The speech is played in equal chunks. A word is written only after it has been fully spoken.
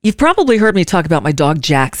You've probably heard me talk about my dog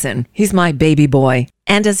Jackson. He's my baby boy.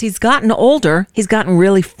 And as he's gotten older, he's gotten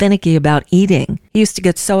really finicky about eating. He used to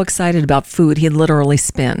get so excited about food, he'd literally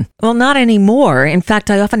spin. Well, not anymore. In fact,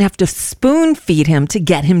 I often have to spoon feed him to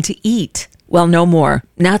get him to eat. Well, no more.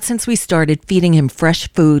 Not since we started feeding him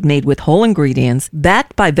fresh food made with whole ingredients,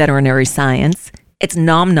 backed by veterinary science. It's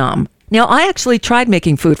Nom Nom. Now, I actually tried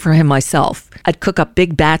making food for him myself. I'd cook up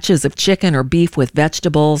big batches of chicken or beef with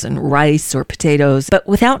vegetables and rice or potatoes, but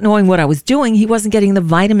without knowing what I was doing, he wasn't getting the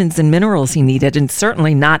vitamins and minerals he needed, and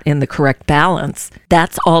certainly not in the correct balance.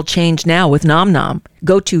 That's all changed now with Nom Nom.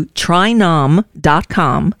 Go to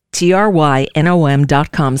trynom.com,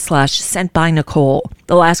 trynom.com/sent by Nicole.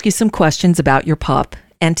 They'll ask you some questions about your pup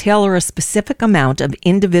and tailor a specific amount of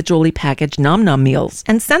individually packaged Nom Nom meals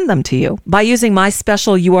and send them to you. By using my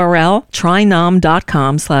special URL,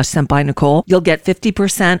 trynom.com/sent by Nicole, you'll get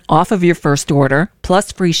 50% off of your first order,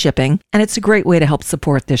 plus free shipping, and it's a great way to help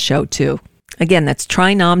support this show too. Again, that's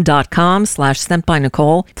trynom.com/sent by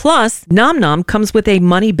Nicole. Plus, Nom Nom comes with a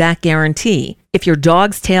money-back guarantee. If your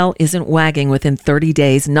dog's tail isn't wagging within 30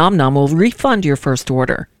 days, Nom Nom will refund your first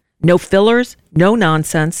order. No fillers, no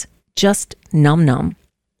nonsense, just Nom Nom.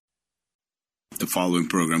 The following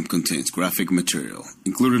program contains graphic material,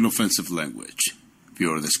 including offensive language.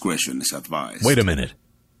 Viewer discretion is advised. Wait a minute.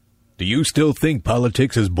 Do you still think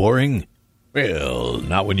politics is boring? Well,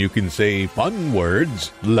 not when you can say fun words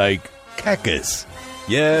like caucus.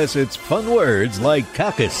 Yes, it's fun words like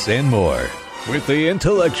caucus and more. With the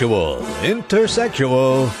intellectual,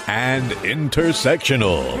 intersexual, and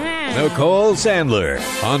intersectional. Nicole Sandler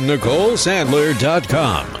on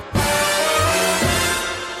NicoleSandler.com.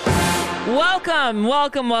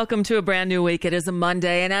 Welcome to a brand new week. It is a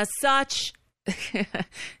Monday, and as such,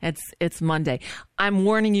 it's Monday. I'm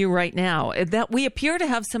warning you right now that we appear to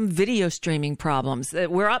have some video streaming problems.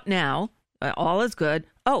 We're up now. All is good.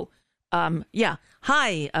 Yeah.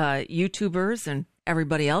 Hi, YouTubers and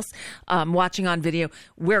everybody else watching on video.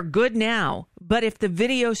 We're good now, but if the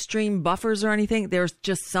video stream buffers or anything, there's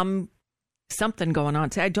just something going on.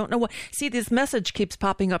 I don't know what. See, this message keeps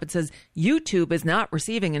popping up. It says YouTube is not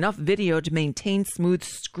receiving enough video to maintain smooth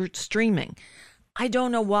streaming. I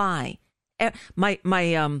don't know why. My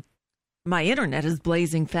internet is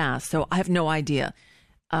blazing fast, so I have no idea.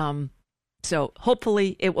 So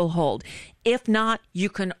hopefully it will hold. If not, you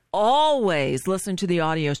can always listen to the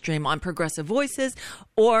audio stream on Progressive Voices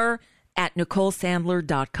or at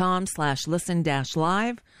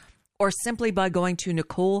NicoleSandler.com/listen-live. Or simply by going to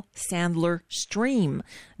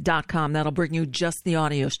NicoleSandlerStream.com. That'll bring you just the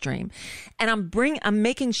audio stream. And I'm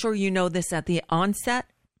making sure you know this at the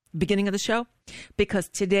beginning of the show, because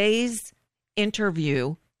today's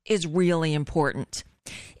interview is really important.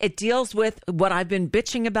 It deals with what I've been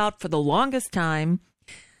bitching about for the longest time,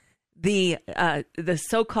 the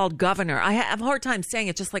so-called governor. I have a hard time saying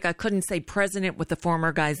it, just like I couldn't say president with the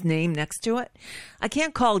former guy's name next to it. I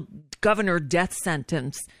can't call governor death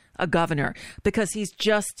sentence a governor because he's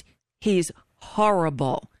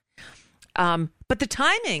horrible. But the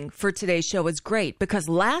timing for today's show is great because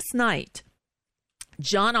last night,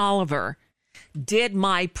 John Oliver did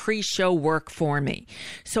my pre-show work for me.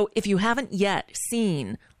 So if you haven't yet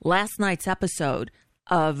seen last night's episode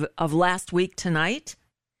of Last Week Tonight,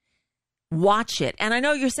 watch it. And I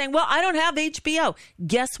know you're saying, well, I don't have HBO.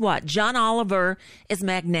 Guess what? John Oliver is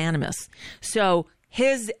magnanimous. So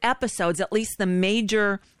his episodes, at least the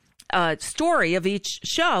major story of each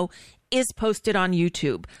show, is posted on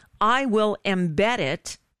YouTube. I will embed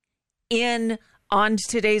it on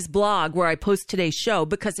today's blog where I post today's show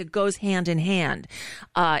because it goes hand in hand.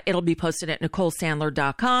 It'll be posted at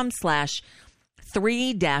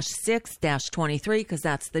NicoleSandler.com/3-6-23 because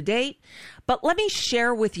that's the date. But let me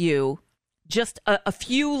share with you just a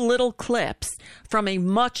few little clips from a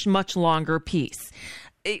much, much longer piece.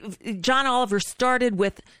 John Oliver started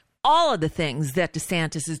with all of the things that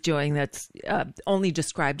DeSantis is doing that's only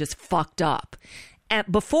described as fucked up, and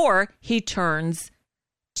before he turns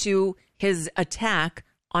to his attack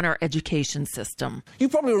on our education system. You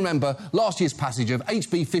probably remember last year's passage of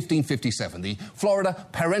HB 1557, the Florida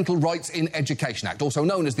Parental Rights in Education Act, also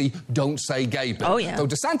known as the Don't Say Gay Bill. Oh, yeah. Though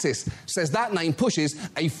DeSantis says that name pushes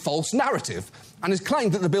a false narrative and has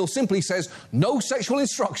claimed that the bill simply says no sexual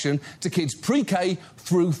instruction to kids pre-K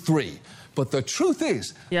through 3. But the truth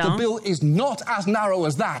is, the bill is not as narrow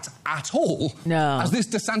as that at all, as this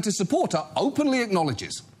DeSantis supporter openly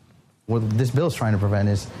acknowledges. What this bill is trying to prevent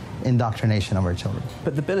is indoctrination of our children.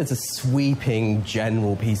 But the bill is a sweeping,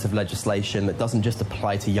 general piece of legislation that doesn't just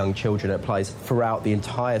apply to young children, it applies throughout the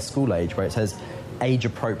entire school age, where it says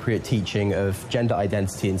age-appropriate teaching of gender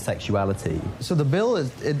identity and sexuality. So the bill,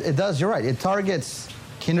 it does, you're right, it targets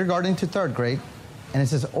kindergarten to third grade, and it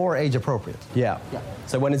says or age appropriate. Yeah.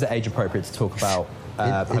 So when is it age appropriate to talk about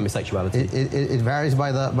homosexuality? It varies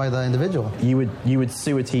by the individual. You would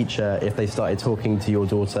sue a teacher if they started talking to your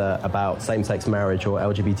daughter about same-sex marriage or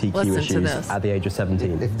LGBTQ issues at the age of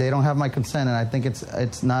 17. If they don't have my consent and I think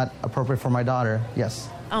it's not appropriate for my daughter, yes.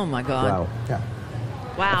 Oh my God. Wow. Yeah.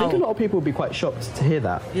 Wow. I think a lot of people would be quite shocked to hear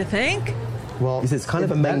that. You think? Well, because it's kind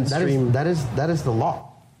of a mainstream. That is the law.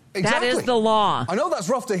 Exactly. That is the law. I know that's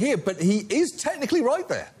rough to hear, but he is technically right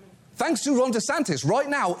there. Thanks to Ron DeSantis, right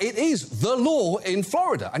now, it is the law in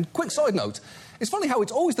Florida. And quick side note, it's funny how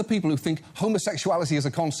it's always the people who think homosexuality as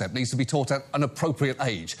a concept needs to be taught at an appropriate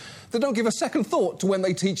age that don't give a second thought to when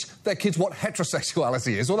they teach their kids what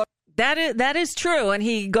heterosexuality is. Although That is true, and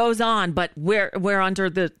he goes on, but we're under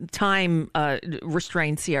the time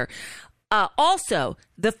restraints here. Also,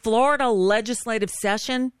 the Florida legislative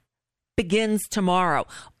session begins tomorrow.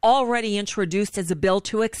 Already introduced as a bill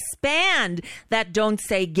to expand that Don't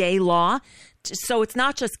Say Gay law. So it's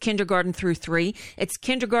not just kindergarten through 3, it's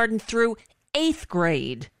kindergarten through 8th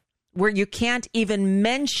grade, where you can't even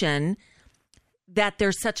mention that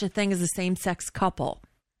there's such a thing as a same-sex couple.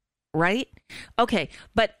 Right? Okay,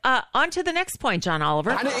 but on to the next point, John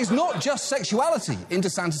Oliver. And it is not just sexuality in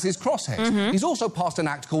DeSantis' crosshairs. He's also passed an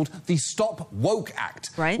act called the Stop Woke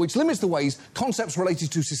Act, which limits the ways concepts related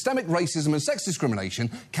to systemic racism and sex discrimination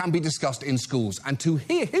can be discussed in schools. And to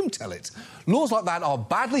hear him tell it, laws like that are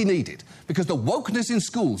badly needed because the wokeness in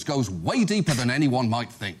schools goes way deeper than anyone might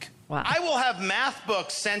think. Wow. I will have math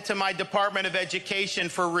books sent to my Department of Education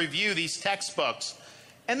for review, these textbooks.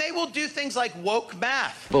 And they will do things like woke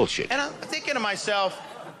math. Bullshit. And I'm thinking to myself,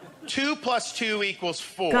 2 + 2 =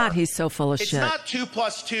 4. God, he's so full of shit. It's not 2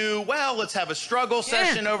 + 2, well, let's have a struggle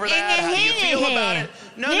session over that. How do you feel about it?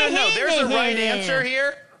 No. There's a right answer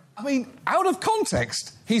here. I mean, out of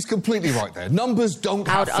context, he's completely right there. Numbers don't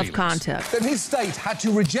have feelings. Out of context. Then his state had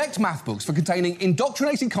to reject math books for containing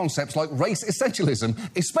indoctrinating concepts like race essentialism,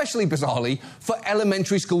 especially bizarrely for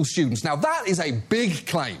elementary school students. Now, that is a big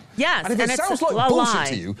claim. Yes, and if it sounds like bullshit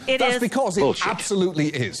to you, that's because it absolutely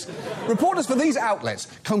is. Reporters for these outlets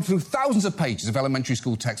combed through thousands of pages of elementary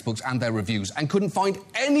school textbooks and their reviews and couldn't find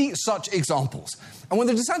any such examples. And when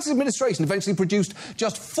the DeSantis administration eventually produced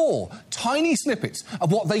just 4 tiny snippets of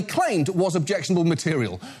what they claimed was objectionable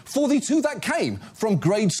material, 42 that came from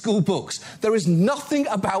grade school books, there is nothing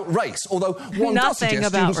about race, although one does suggest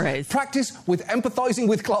students practice with empathising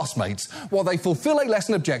with classmates while they fulfil a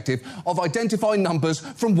lesson objective of identifying numbers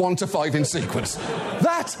from 1 to 5 in sequence.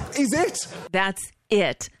 That is it. That's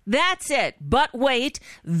it. That's it. But wait,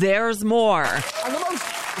 there's more. And the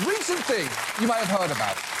most recent thing you may have heard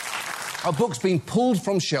about are books being pulled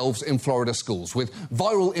from shelves in Florida schools, with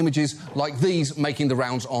viral images like these making the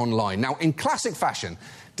rounds online. Now, in classic fashion,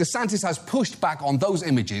 DeSantis has pushed back on those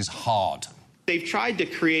images hard. They've tried to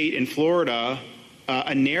create in Florida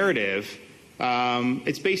a narrative.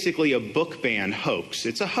 It's basically a book ban hoax.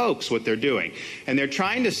 It's a hoax what they're doing. And they're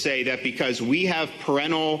trying to say that because we have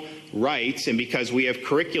parental rights and because we have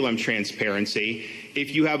curriculum transparency,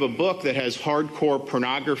 if you have a book that has hardcore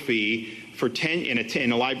pornography for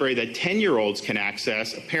in a library that 10-year-olds can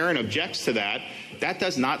access, a parent objects to that, that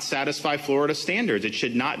does not satisfy Florida standards. It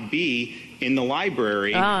should not be in the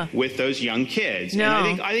library with those young kids. No.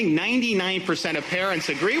 And I think 99% of parents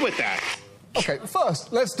agree with that. OK,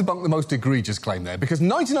 first, let's debunk the most egregious claim there, because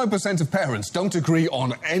 99% of parents don't agree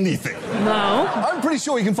on anything. No. I'm pretty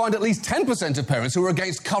sure you can find at least 10% of parents who are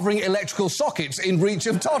against covering electrical sockets in reach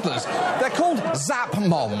of toddlers. They're called Zap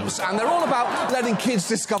Moms, and they're all about letting kids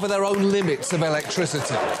discover their own limits of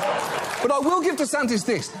electricity. But I will give DeSantis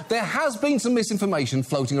this. There has been some misinformation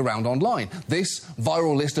floating around online. This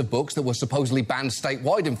viral list of books that were supposedly banned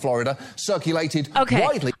statewide in Florida circulated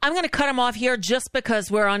widely. I'm going to cut him off here just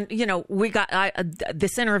because we're on,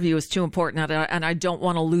 this interview is too important and I don't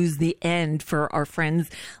want to lose the end for our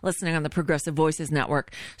friends listening on the Progressive Voices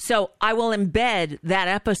Network. So I will embed that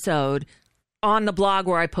episode on the blog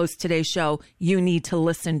where I post today's show. You need to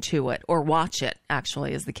listen to it or watch it,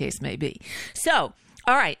 actually, as the case may be. So,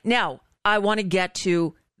 all right, now I want to get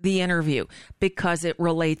to the interview because it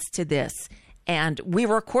relates to this. And we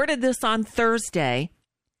recorded this on Thursday.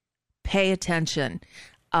 Pay attention.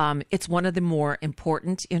 It's one of the more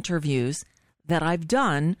important interviews that I've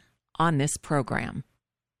done on this program.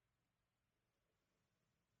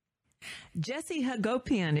 Jesse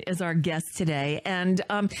Hagopian is our guest today. And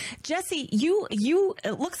Jesse, you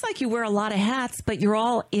it looks like you wear a lot of hats, but you're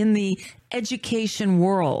all in the education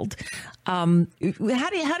world. How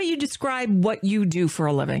do you describe what you do for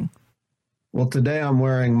a living? Well, today I'm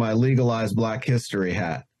wearing my legalized Black History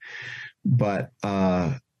hat. But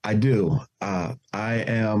I do. I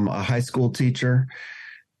am a high school teacher.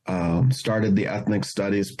 Started the ethnic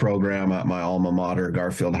studies program at my alma mater,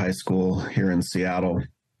 Garfield High School here in Seattle.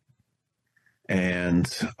 And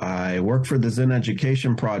I work for the Zen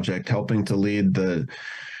Education Project, helping to lead the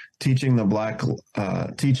Teaching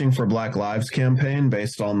for Black Lives campaign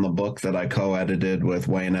based on the book that I co-edited with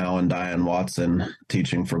Wayne Au and Diane Watson,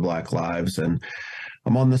 Teaching for Black Lives. And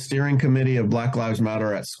I'm on the steering committee of Black Lives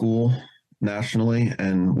Matter at School nationally.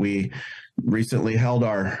 And we recently held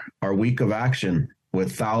our week of action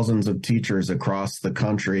with thousands of teachers across the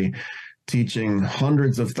country, teaching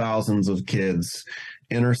hundreds of thousands of kids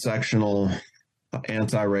intersectional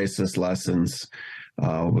anti-racist lessons.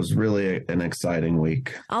 Was really an exciting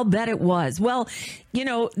week. I'll bet it was. Well,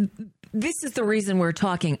 this is the reason we're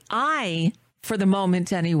talking. I, for the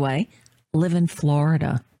moment anyway, live in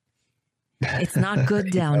Florida. It's not good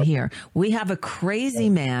down here. We have a crazy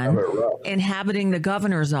man inhabiting the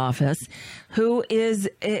governor's office who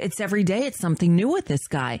it's every day. It's something new with this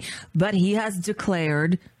guy. But he has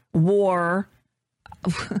declared war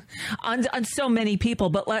on so many people,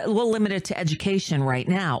 but we'll limit it to education right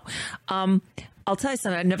now. I'll tell you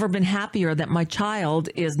something. I've never been happier that my child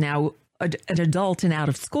is now an adult and out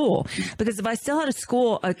of school. Because if I still had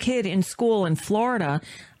a kid in school in Florida,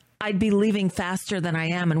 I'd be leaving faster than I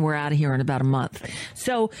am, and we're out of here in about a month.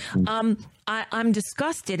 So I'm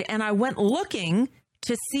disgusted, and I went looking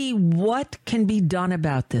to see what can be done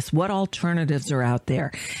about this, what alternatives are out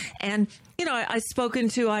there. And, I've spoken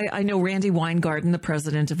to, I know Randy Weingarten, the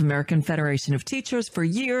president of American Federation of Teachers, for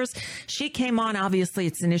years. She came on. Obviously,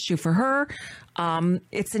 it's an issue for her.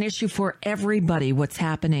 It's an issue for everybody, what's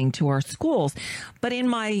happening to our schools. But in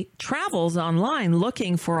my travels online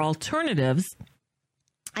looking for alternatives,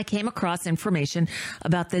 I came across information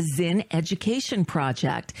about the Zen Education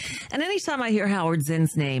Project. And anytime I hear Howard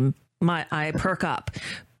Zinn's name, I perk up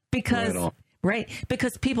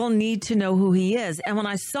because people need to know who he is. And when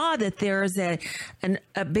I saw that there's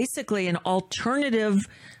basically an alternative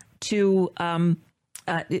to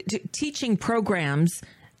teaching programs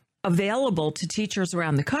available to teachers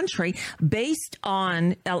around the country based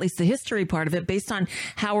on, at least the history part of it, based on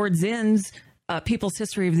Howard Zinn's People's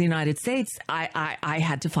History of the United States, I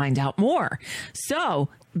had to find out more. So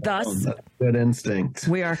thus, good instinct.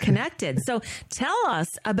 We are connected. So tell us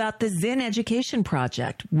about the Zen Education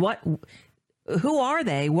Project. Who are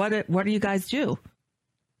they? What do you guys do?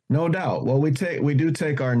 No doubt. Well, we do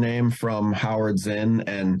take our name from Howard Zinn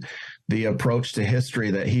and the approach to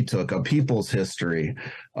history that he took, a people's history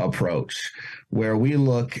approach, where we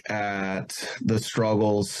look at the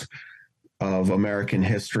struggles of American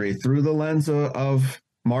history through the lens of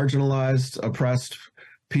marginalized, oppressed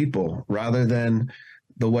people, rather than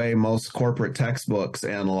the way most corporate textbooks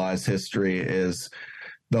analyze history is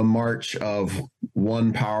the march of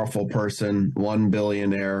one powerful person, one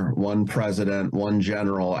billionaire, one president, one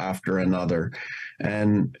general after another.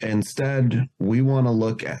 And instead, we want to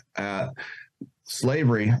look at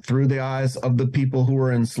slavery through the eyes of the people who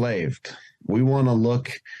were enslaved. We want to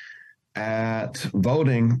look at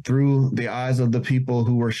voting through the eyes of the people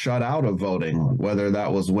who were shut out of voting, whether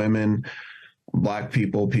that was women, Black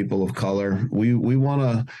people, people of color. We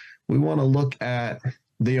want to look at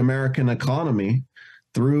the American economy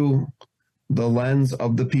through the lens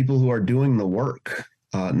of the people who are doing the work,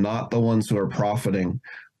 not the ones who are profiting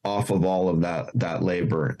off of all of that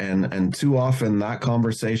labor. And too often that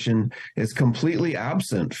conversation is completely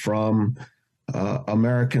absent from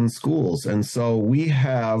American schools. And so we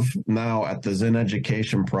have now at the Zen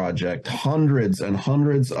Education Project hundreds and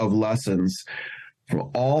hundreds of lessons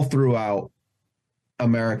from all throughout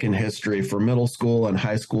American history for middle school and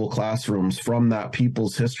high school classrooms from that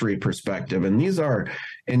people's history perspective. And these are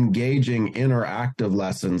engaging, interactive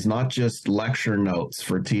lessons, not just lecture notes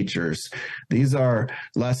for teachers. These are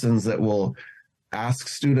lessons that will ask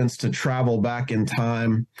students to travel back in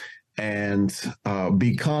time and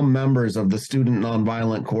become members of the Student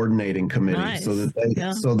Nonviolent Coordinating Committee. Nice. so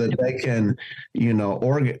that they can,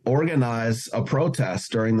 organize a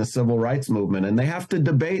protest during the Civil Rights Movement. And they have to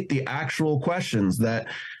debate the actual questions that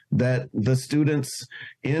the students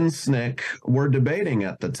in SNCC were debating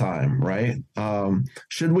at the time, right?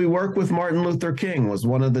 Should we work with Martin Luther King was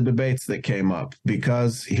one of the debates that came up,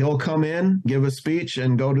 because he'll come in, give a speech,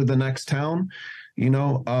 and go to the next town.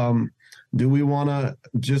 Do we want to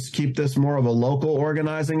just keep this more of a local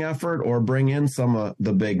organizing effort or bring in some of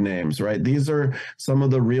the big names, right? These are some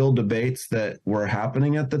of the real debates that were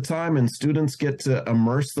happening at the time, and students get to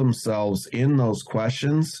immerse themselves in those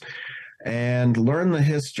questions and learn the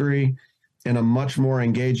history in a much more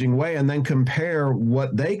engaging way, and then compare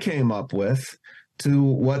what they came up with to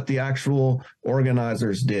what the actual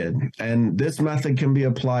organizers did. And this method can be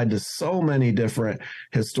applied to so many different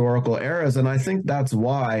historical eras. And I think that's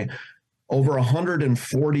why over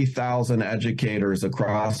 140,000 educators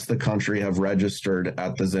across the country have registered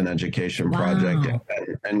at the Zinn Education Project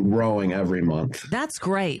and growing every month. That's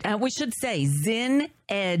great. We should say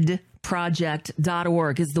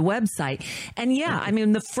zinnedproject.org is the website. And yeah, I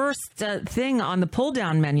mean, the first thing on the pull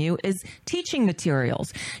down menu is teaching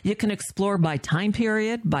materials. You can explore by time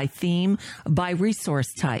period, by theme, by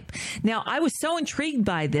resource type. Now, I was so intrigued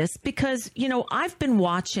by this because, you know, I've been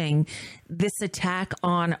watching this attack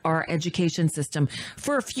on our education system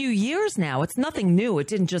for a few years now. It's nothing new. It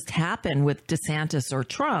didn't just happen with DeSantis or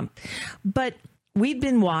Trump, but we've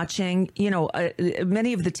been watching, you know,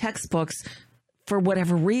 many of the textbooks, for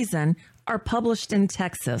whatever reason, are published in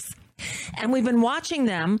Texas. And we've been watching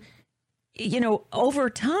them, you know, over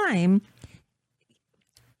time,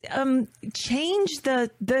 change the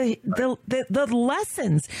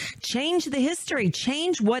lessons, change the history,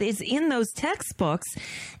 change what is in those textbooks.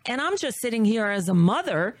 And I'm just sitting here as a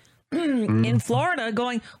mother in Florida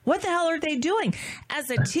going, what the hell are they doing? As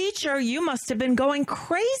a teacher, you must have been going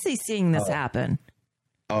crazy seeing this happen.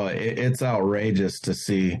 Oh, it's outrageous to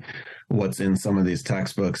see what's in some of these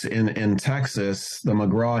textbooks. In Texas, the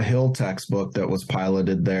McGraw-Hill textbook that was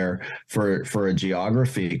piloted there for a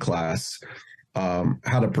geography class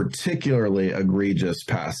had a particularly egregious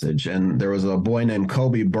passage. And there was a boy named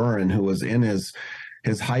Kobe Burren who was in his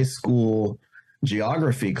high school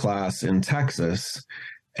geography class in Texas.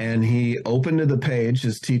 And he opened to the page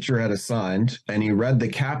his teacher had assigned, and he read the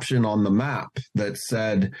caption on the map that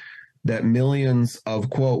said that millions of,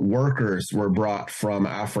 quote, workers were brought from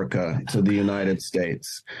Africa to the United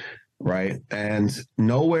States, right? And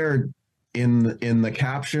nowhere in the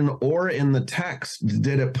caption or in the text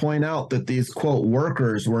did it point out that these, quote,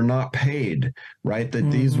 workers were not paid, right? That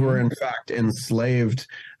these were, in fact, enslaved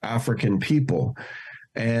African people.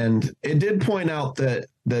 And it did point out that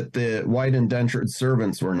the white indentured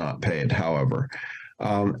servants were not paid, however.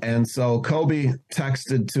 And so Kobe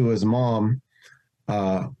texted to his mom,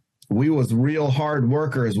 we was real hard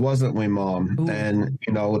workers, wasn't we, Mom? Ooh. And,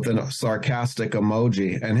 you know, with a sarcastic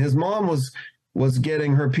emoji. And his mom was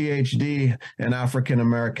getting her PhD in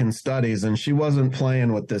African-American studies, and she wasn't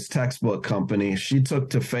playing with this textbook company. She took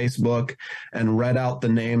to Facebook and read out the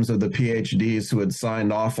names of the PhDs who had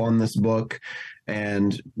signed off on this book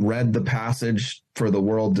and read the passage for the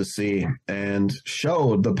world to see and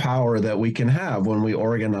showed the power that we can have when we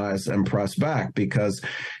organize and press back, because,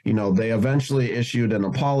 you know, they eventually issued an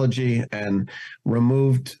apology and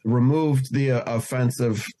removed the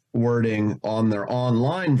offensive wording on their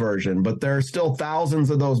online version, but there are still thousands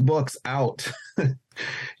of those books out,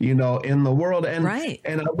 you know, in the world. And, right.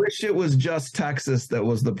 And I wish it was just Texas that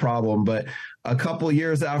was the problem. But a couple of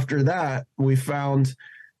years after that, we found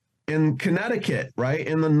in Connecticut, right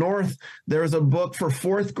in the North, there's a book for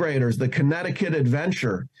fourth graders, The Connecticut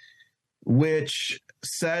Adventure, which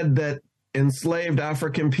said that enslaved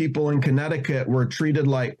African people in Connecticut were treated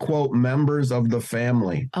like, quote, members of the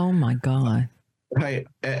family. Oh, my God. Right.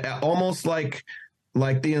 Almost like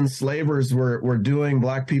the enslavers were doing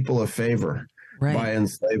Black people a favor by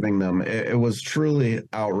enslaving them. It was truly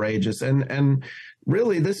outrageous. And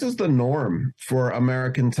really, this is the norm for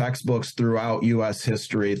American textbooks throughout U.S.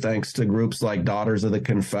 history, thanks to groups like Daughters of the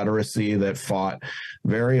Confederacy that fought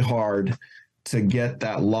very hard to get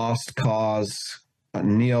that lost cause,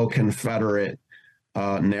 neo-Confederate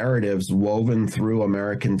narratives woven through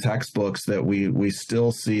American textbooks that we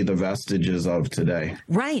still see the vestiges of today.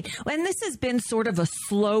 Right. And this has been sort of a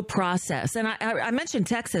slow process. And I mentioned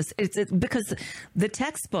Texas. It's because the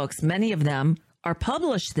textbooks, many of them, are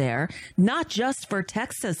published there, not just for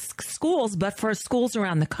Texas schools, but for schools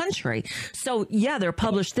around the country. So, yeah, they're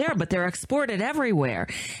published there, but they're exported everywhere.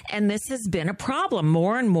 And this has been a problem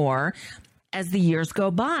more and more as the years go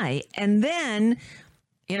by. And then,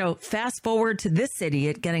 you know, fast forward to this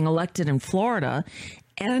idiot getting elected in Florida,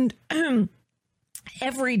 and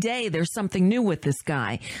every day there's something new with this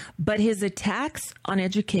guy. But his attacks on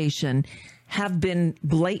education have been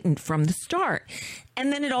blatant from the start.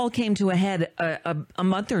 And then it all came to a head a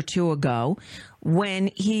month or two ago when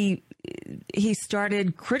he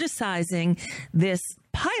started criticizing this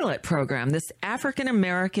pilot program, this African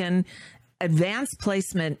American Advanced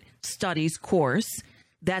Placement Studies course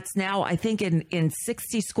that's now, I think, in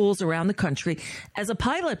 60 schools around the country as a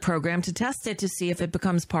pilot program to test it to see if it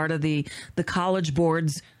becomes part of the College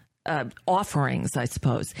Board's offerings, I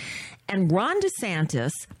suppose. And Ron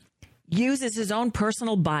DeSantis uses his own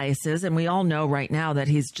personal biases, and we all know right now that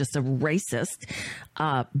he's just a racist,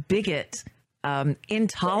 bigot,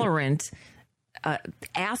 intolerant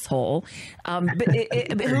asshole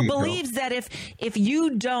who believes that if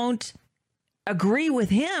you don't agree with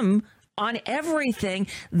him on everything,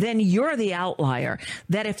 then you're the outlier.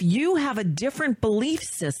 That if you have a different belief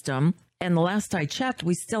system, and the last I checked,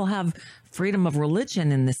 we still have freedom of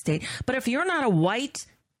religion in the state. But if you're not a white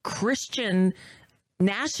Christian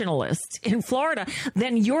nationalist in Florida,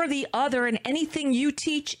 then you're the other, and anything you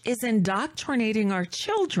teach is indoctrinating our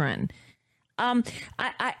children. The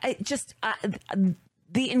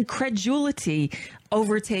incredulity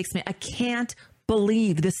overtakes me. I can't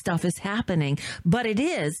believe this stuff is happening, but it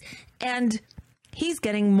is. And he's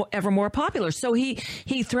getting ever more popular. So he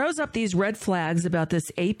throws up these red flags about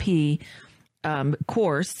this AP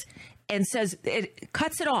course and says it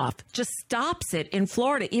cuts it off, just stops it in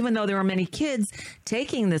Florida, even though there are many kids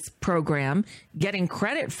taking this program, getting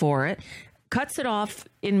credit for it, cuts it off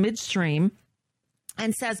in midstream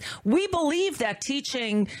and says, we believe that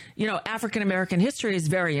teaching, African-American history is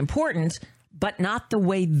very important, but not the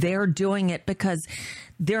way they're doing it, because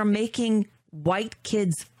they're making white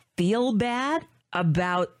kids feel bad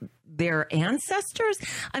about their ancestors.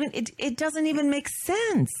 I mean, it doesn't even make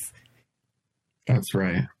sense. That's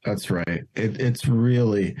right. It's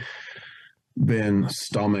really been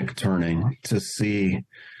stomach turning to see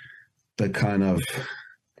the kind of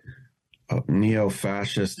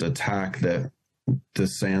neo-fascist attack that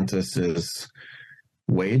DeSantis is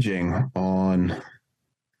waging on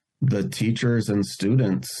the teachers and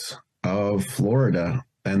students of Florida,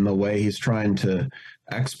 and the way he's trying to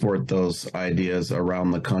export those ideas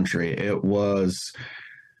around the country. It was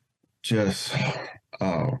just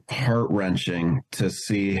heart-wrenching to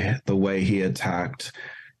see the way he attacked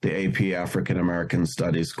the AP African American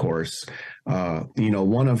Studies course.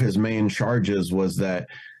 One of his main charges was that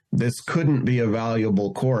this couldn't be a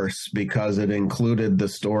valuable course because it included the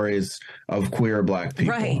stories of queer Black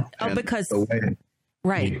people. Right.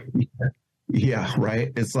 Right. Yeah,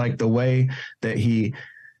 right. It's like the way that he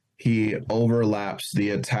overlaps the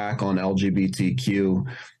attack on LGBTQ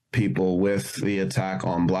people with the attack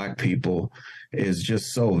on Black people is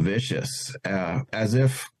just so vicious, as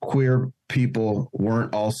if queer people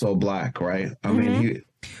weren't also Black, right? I mean,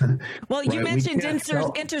 well, you mentioned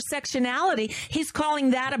intersectionality. He's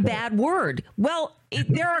calling that a bad word. Well,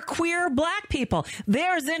 there are queer Black people.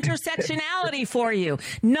 There's intersectionality for you.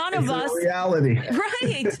 None of us. It's a reality.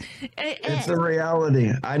 Right. It's a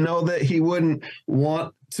reality. I know that he wouldn't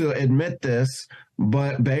want to admit this,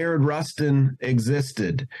 but Bayard Rustin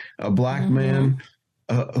existed, a Black man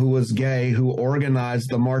who was gay, who organized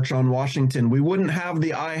the March on Washington. We wouldn't have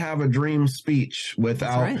the I Have a Dream speech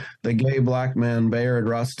without the gay Black man, Bayard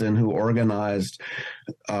Rustin, who organized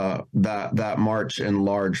that march in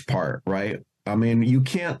large part, right? I mean, you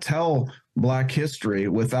can't tell Black history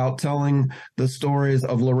without telling the stories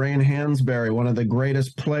of Lorraine Hansberry, one of the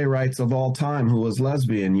greatest playwrights of all time, who was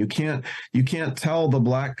lesbian. You can't tell the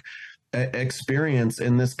Black experience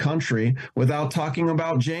in this country without talking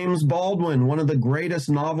about James Baldwin, one of the greatest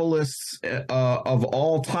novelists of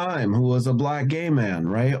all time, who was a Black gay man,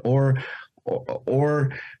 right? Or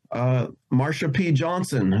Marsha P.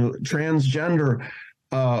 Johnson, who transgender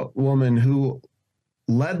woman who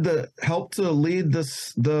helped to lead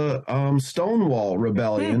the Stonewall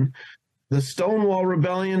Rebellion. The Stonewall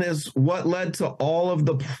Rebellion is what led to all of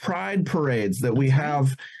the pride parades that we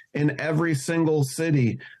have in every single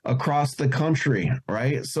city across the country,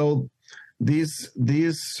 right? So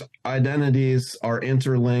these identities are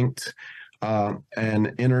interlinked and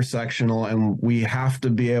intersectional, and we have to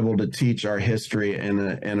be able to teach our history in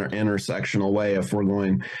an intersectional way if we're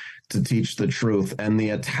going to teach the truth. And the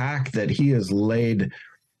attack that he has laid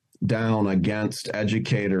down against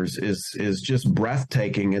educators is just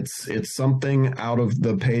breathtaking. It's something out of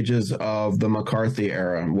the pages of the McCarthy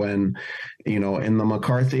era, when, in the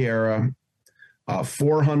McCarthy era,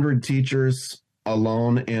 400 teachers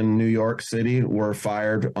alone in New York City were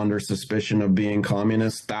fired under suspicion of being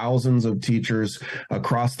communists. Thousands of teachers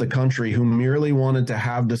across the country who merely wanted to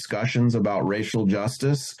have discussions about racial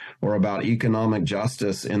justice or about economic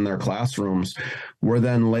justice in their classrooms were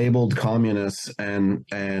then labeled communists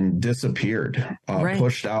and disappeared,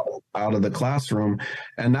 pushed out of the classroom.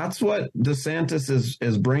 And that's what DeSantis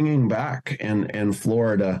is bringing back in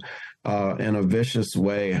Florida in a vicious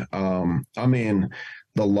way. I mean,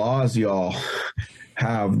 the laws y'all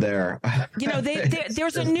have there.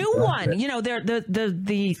 There's a new one.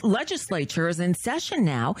 The legislature is in session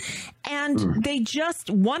now, and they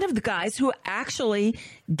one of the guys who actually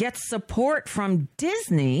gets support from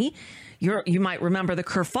Disney. You might remember the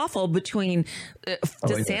kerfuffle between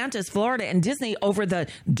DeSantis, Florida, and Disney over the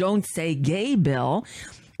 "Don't Say Gay" bill.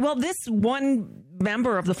 Well, this one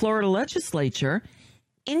member of the Florida legislature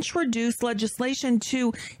introduced legislation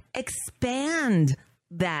to expand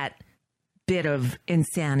that bit of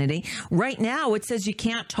insanity. Right now, it says you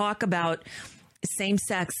can't talk about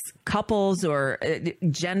same-sex couples or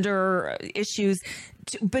gender issues,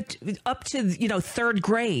 but up to, third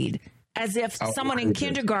grade, as if someone in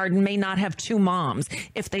kindergarten may not have two moms.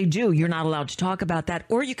 If they do, you're not allowed to talk about that,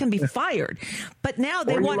 or you can be fired. But now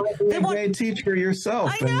they want a teacher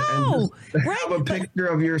yourself. I know, and right? Have a picture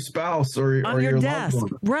of your spouse or on your desk,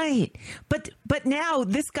 loved one. right? But now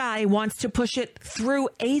this guy wants to push it through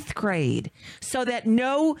 8th grade, so that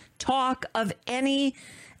no talk of any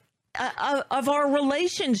of our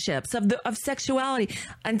relationships of sexuality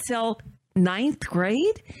until 9th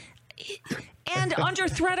grade. And under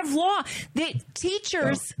threat of law, the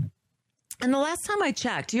teachers, and the last time I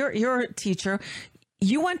checked, you're a teacher,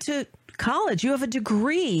 you went to college, you have a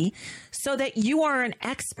degree so that you are an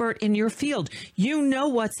expert in your field. You know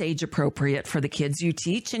what's age appropriate for the kids you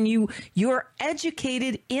teach, and you're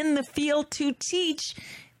educated in the field to teach.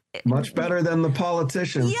 Much better than the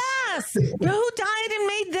politicians. Yes. Who died and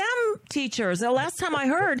made them teachers? The last time I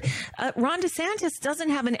heard, Ron DeSantis doesn't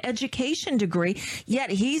have an education degree, yet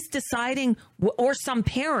he's deciding, or some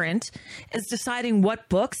parent is deciding what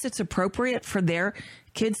books it's appropriate for their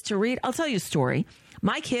kids to read. I'll tell you a story.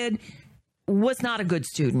 My kid was not a good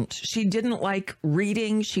student. She didn't like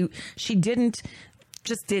reading. She didn't.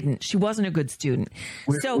 She wasn't a good student.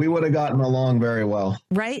 We would have gotten along very well.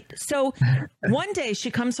 Right. So one day she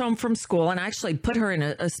comes home from school, and I actually put her in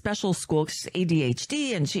a special school. She's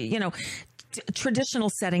ADHD, and she, traditional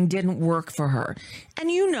setting didn't work for her. And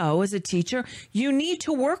as a teacher, you need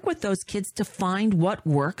to work with those kids to find what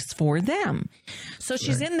works for them. So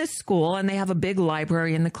she's in this school, and they have a big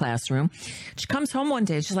library in the classroom. She comes home one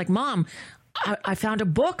day, and she's like, "Mom, I found a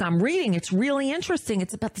book I'm reading. It's really interesting.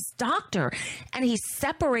 It's about this doctor, and he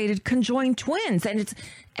separated conjoined twins." And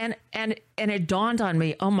it dawned on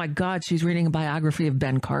me, oh my God, she's reading a biography of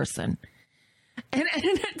Ben Carson. And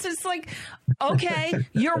it's just like, okay,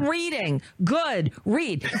 you're reading. Good.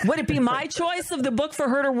 Read. Would it be my choice of the book for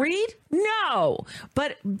her to read? No.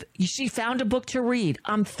 But she found a book to read.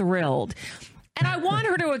 I'm thrilled. And I want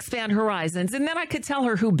her to expand horizons. And then I could tell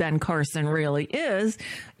her who Ben Carson really is.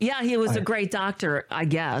 Yeah, he was a great doctor, I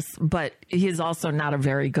guess, but he's also not a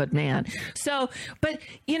very good man. So, but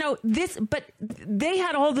they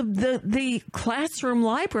had all the classroom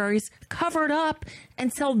libraries covered up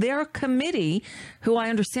until their committee, who I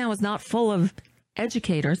understand was not full of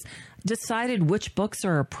educators, decided which books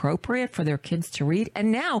are appropriate for their kids to read.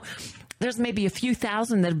 And now there's maybe a few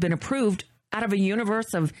thousand that have been approved out of a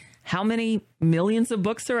universe of how many millions of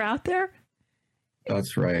books are out there?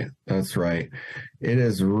 That's right. It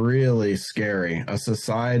is really scary. A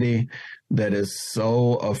society that is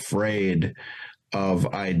so afraid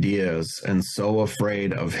of ideas and so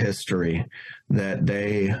afraid of history that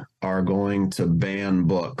they are going to ban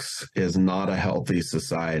books is not a healthy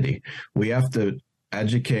society. We have to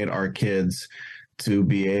educate our kids to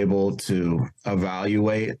be able to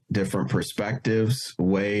evaluate different perspectives,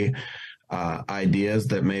 weigh ideas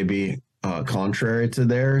that may be contrary to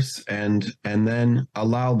theirs, and then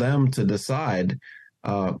allow them to decide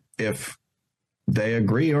if they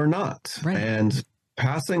agree or not. Right. And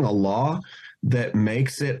passing a law that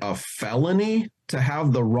makes it a felony to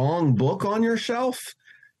have the wrong book on your shelf.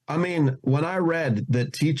 I mean, when I read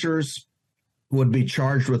that teachers would be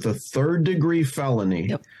charged with a 3rd-degree felony,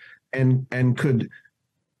 yep, and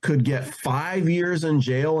could get 5 years in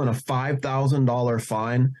jail and a $5,000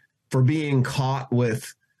 fine for being caught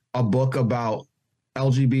with a book about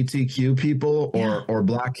LGBTQ people or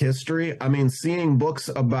Black history. I mean, seeing books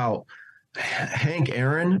about Hank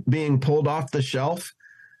Aaron being pulled off the shelf.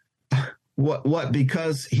 What?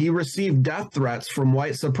 Because he received death threats from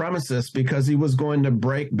white supremacists because he was going to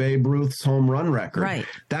break Babe Ruth's home run record. Right.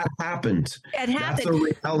 That happened. It happened. That's a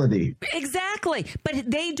reality. Exactly. But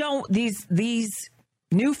they don't, these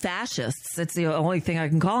new fascists, that's the only thing I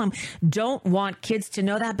can call them, don't want kids to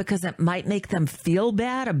know that because it might make them feel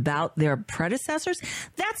bad about their predecessors.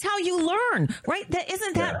 That's how you learn, right?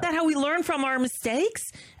 Isn't that how we learn from our mistakes?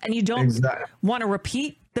 And you don't want to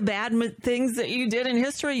repeat the bad things that you did in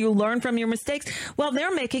history. You learn from your mistakes. Well,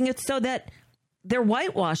 they're making it so that they're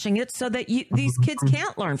whitewashing it so that these kids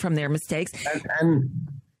can't learn from their mistakes.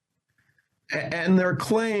 And their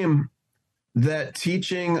claim that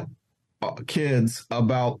teaching kids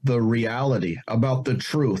about the reality, about the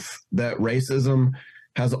truth, that racism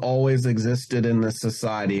has always existed in this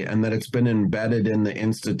society and that it's been embedded in the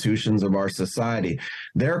institutions of our society.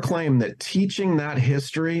 Their claim that teaching that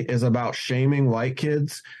history is about shaming white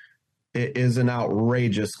kids is an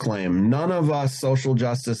outrageous claim. None of us social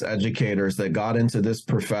justice educators that got into this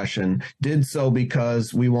profession did so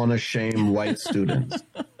because we want to shame white students,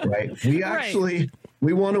 right? We actually,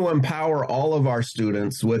 we want to empower all of our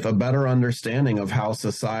students with a better understanding of how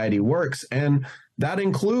society works. And that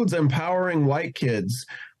includes empowering white kids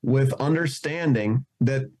with understanding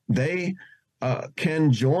that they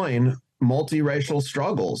can join multiracial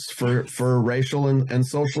struggles for racial and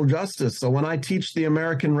social justice. So when I teach the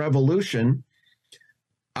American Revolution,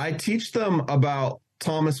 I teach them about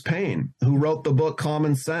Thomas Paine, who wrote the book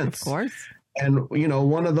Common Sense. Of course. And, you know,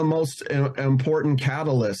 one of the most important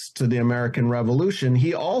catalysts to the American Revolution,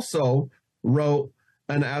 he also wrote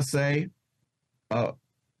an essay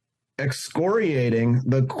excoriating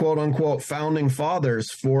the quote unquote founding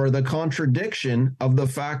fathers for the contradiction of the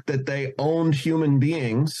fact that they owned human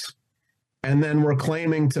beings and then were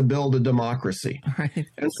claiming to build a democracy. Right.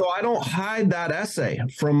 And so I don't hide that essay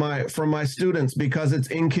from my students because it's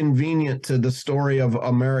inconvenient to the story of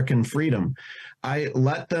American freedom. I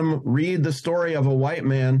let them read the story of a white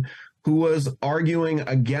man who was arguing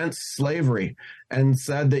against slavery and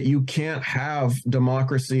said that you can't have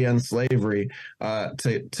democracy and slavery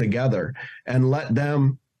together, and let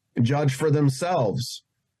them judge for themselves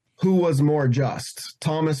who was more just,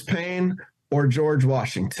 Thomas Paine or George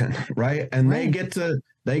Washington, right? And they get to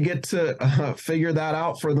figure that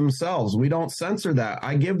out for themselves. We don't censor that.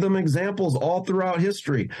 I give them examples all throughout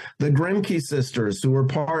history. The Grimke sisters, who were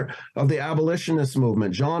part of the abolitionist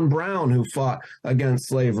movement, John Brown, who fought against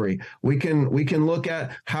slavery. We can look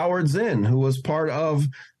at Howard Zinn, who was part of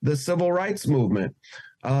the civil rights movement,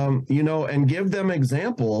 and give them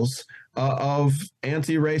examples of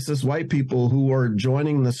anti-racist white people who are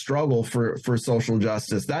joining the struggle for social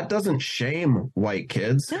justice. That doesn't shame white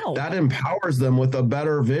kids. No. That empowers them with a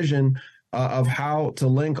better vision of how to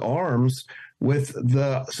link arms with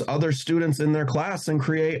the other students in their class and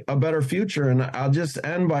create a better future. And I'll just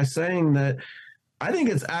end by saying that I think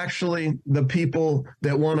it's actually the people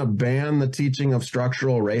that want to ban the teaching of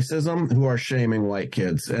structural racism who are shaming white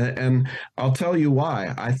kids. And I'll tell you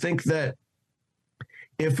why. I think that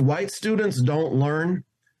if white students don't learn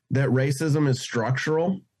that racism is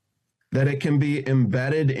structural, that it can be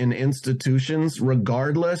embedded in institutions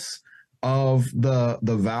regardless of the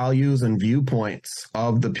values and viewpoints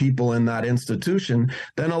of the people in that institution,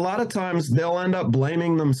 then a lot of times they'll end up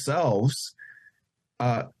blaming themselves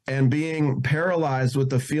and being paralyzed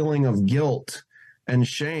with the feeling of guilt and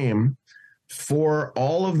shame for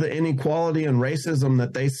all of the inequality and racism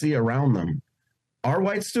that they see around them. Our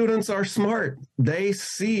white students are smart. They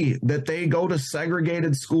see that they go to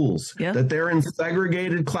segregated schools, that they're in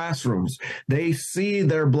segregated classrooms. They see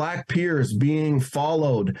their black peers being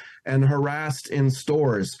followed and harassed in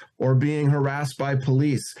stores or being harassed by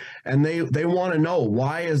police. And they want to know,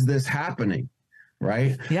 why is this happening?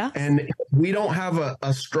 Right? Yeah. And we don't have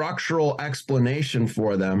a structural explanation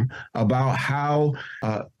for them about how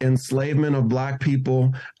enslavement of black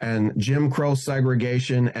people and Jim Crow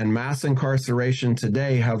segregation and mass incarceration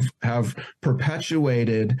today have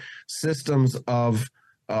perpetuated systems of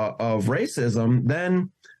racism.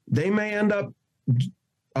 Then they may end up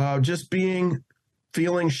just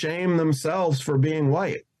feeling shame themselves for being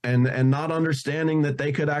white and not understanding that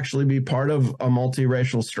they could actually be part of a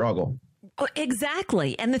multiracial struggle.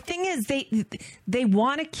 Exactly. And the thing is, they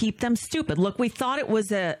want to keep them stupid. Look, we thought it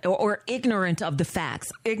was or ignorant of the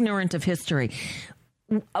facts, ignorant of history.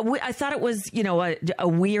 I thought it was, a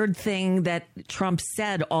weird thing that Trump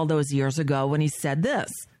said all those years ago when he said this.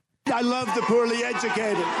 I love the poorly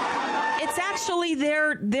educated. It's actually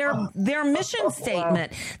their mission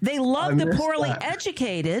statement. They love the poorly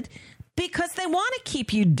educated because they want to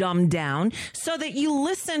keep you dumbed down so that you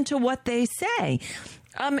listen to what they say.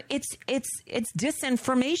 It's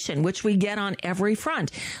disinformation, which we get on every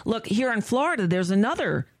front. Look, here in Florida, there's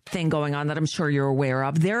another thing going on that I'm sure you're aware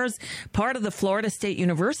of. There's part of the Florida State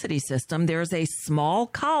University system. There's a small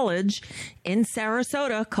college in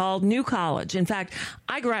Sarasota called New College. In fact,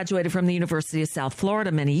 I graduated from the University of South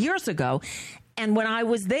Florida many years ago. And when I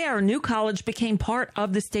was there, New College became part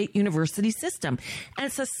of the state university system. And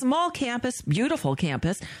it's a small campus, beautiful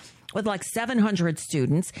campus with like 700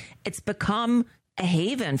 students. It's become a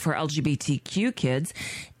haven for LGBTQ kids.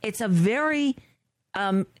 It's a very,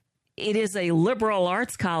 it is a liberal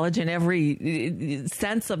arts college in every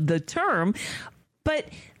sense of the term. But,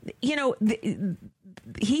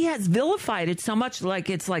 he has vilified it so much like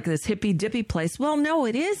it's like this hippy dippy place. Well, no,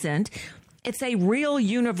 it isn't. It's a real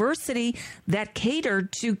university that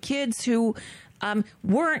catered to kids who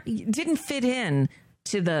didn't fit in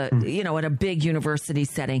to the, in a big university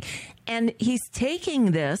setting. And he's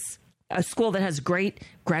taking this a school that has great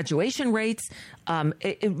graduation rates,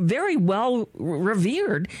 very well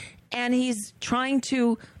revered, and he's trying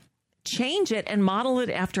to change it and model it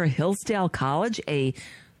after Hillsdale College, a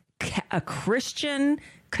Christian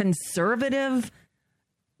conservative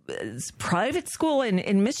private school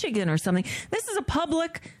in Michigan or something. This is a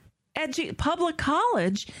public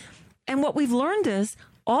college. And what we've learned is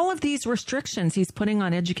all of these restrictions he's putting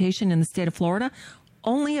on education in the state of Florida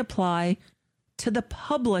only apply to the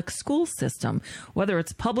public school system, whether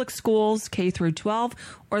it's public schools, K through 12,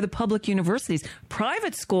 or the public universities.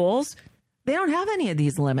 Private schools, they don't have any of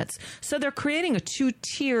these limits. So they're creating a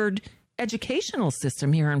two-tiered educational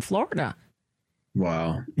system here in Florida.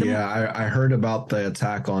 Wow. Yeah, I heard about the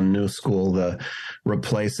attack on New School, the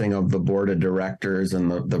replacing of the board of directors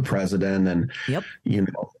and the president, and,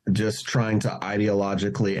 just trying to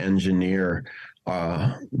ideologically engineer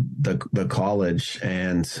the college.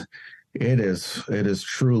 And it is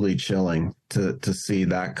truly chilling to see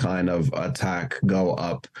that kind of attack go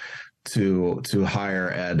up to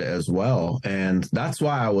higher ed as well. And that's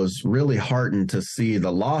why I was really heartened to see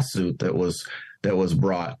the lawsuit that was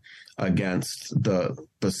brought against the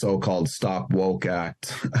so-called Stop Woke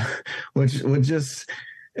Act, which just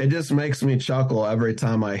makes me chuckle every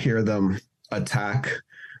time I hear them attack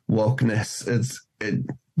wokeness.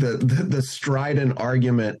 The strident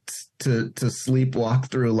argument to sleepwalk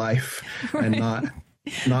through life and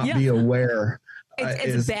not be aware.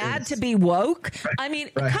 It's bad to be woke. I mean,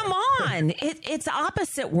 come on. It's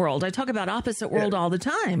opposite world. I talk about opposite world all the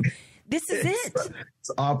time. This is it.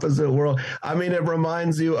 It's opposite world. I mean, it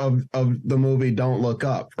reminds you of the movie Don't Look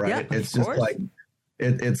Up, right? Yep, it's just like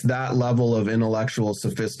it's that level of intellectual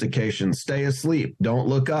sophistication. Stay asleep. Don't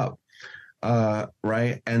look up.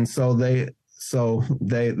 Right. And so the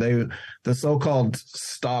so-called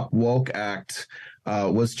Stop Woke Act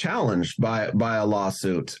was challenged by a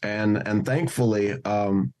lawsuit, and thankfully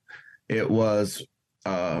it was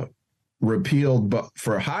repealed, but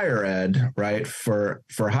for higher ed, right? For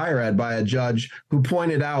higher ed by a judge who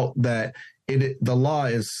pointed out that the law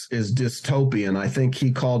is dystopian. I think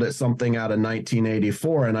he called it something out of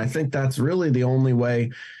 1984, and I think that's really the only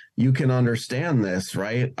way you can understand this,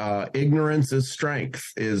 right? Ignorance is strength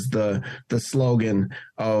is the slogan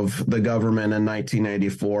of the government in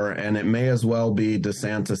 1984, and it may as well be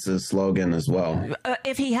DeSantis's slogan as well.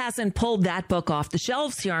 If he hasn't pulled that book off the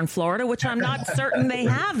shelves here in Florida, which I'm not certain they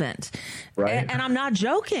haven't. Right. And I'm not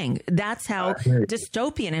joking. That's how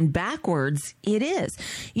dystopian and backwards it is.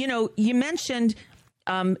 You mentioned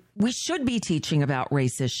we should be teaching about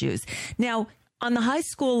race issues. Now, on the high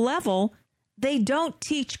school level, they don't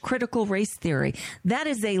teach critical race theory. That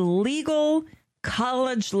is a legal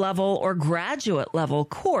college level or graduate level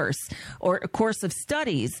course or a course of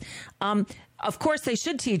studies. Of course, they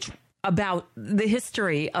should teach about the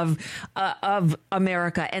history of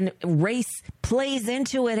America, and race plays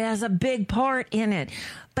into it as a big part in it.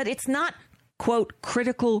 But it's not, quote,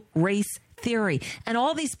 critical race theory. And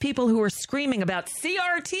all these people who are screaming about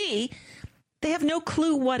CRT, they have no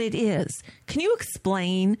clue what it is. Can you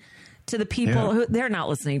explain to the people who they're not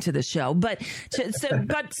listening to the show, but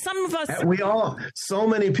some of us, so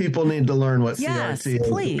many people need to learn what CRT is,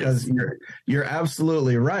 please. Because you're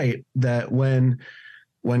absolutely right that when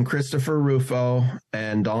Christopher Rufo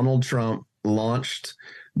and Donald Trump launched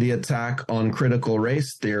the attack on critical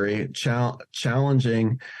race theory,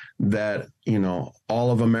 challenging that,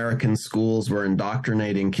 all of American schools were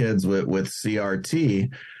indoctrinating kids with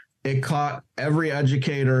CRT, it caught every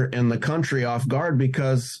educator in the country off guard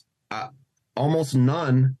because almost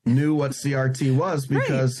none knew what CRT was,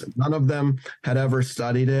 because none of them had ever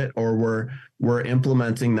studied it or were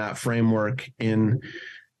implementing that framework in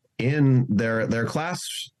their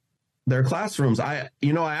classrooms. I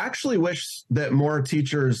actually wish that more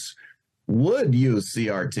teachers would use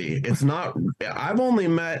CRT. It's not. I've only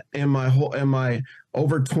met in my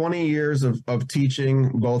over 20 years of teaching,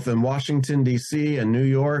 both in Washington, D.C. and New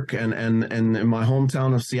York and in my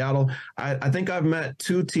hometown of Seattle. I think I've met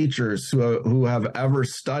 2 teachers who have ever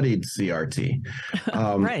studied CRT.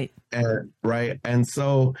 Right. Right. And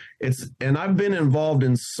so and I've been involved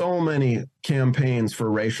in so many campaigns for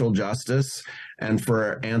racial justice and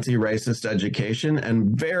for anti-racist education,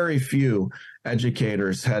 and very few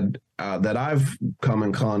educators that I've come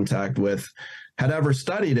in contact with had ever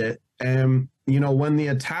studied it. And, when the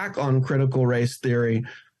attack on critical race theory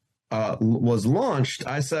was launched,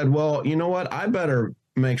 I said, well, you know what? I better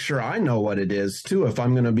make sure I know what it is, too, if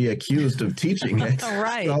I'm going to be accused of teaching it.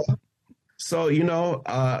 Right. So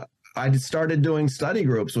I started doing study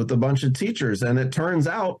groups with a bunch of teachers, and it turns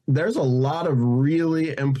out there's a lot of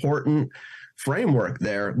really important framework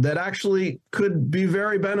there that actually could be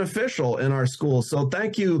very beneficial in our schools. So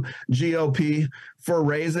thank you, GOP, for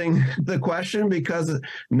raising the question, because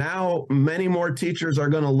now many more teachers are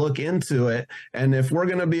going to look into it. And if we're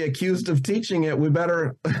going to be accused of teaching it, we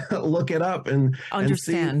better look it up and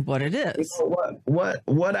understand and see, what it is.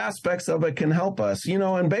 What aspects of it can help us,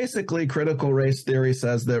 and basically critical race theory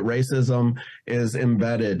says that racism is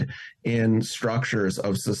embedded in structures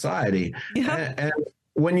of society. Yeah. And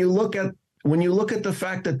when you look at the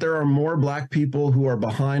fact that there are more Black people who are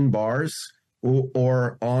behind bars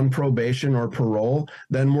or on probation or parole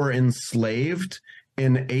than were enslaved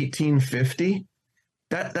in 1850,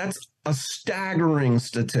 that's a staggering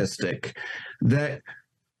statistic that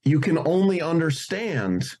you can only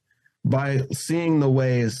understand by seeing the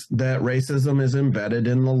ways that racism is embedded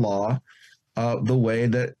in the law, the way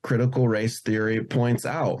that critical race theory points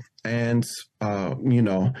out. And,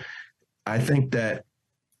 I think that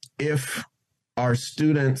if our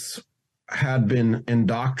students had been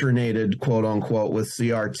indoctrinated, quote unquote, with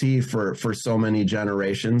CRT for so many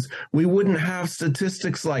generations, we wouldn't have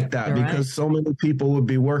statistics like that. You're because right. So many people would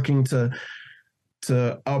be working to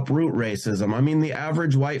uproot racism. I mean, the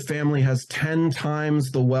average white family has 10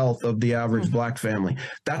 times the wealth of the average Black family.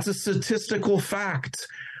 That's a statistical fact.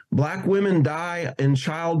 Black women die in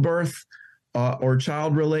childbirth or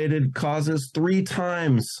child-related causes 3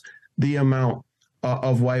 times the amount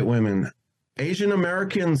of white women. Asian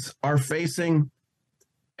Americans are facing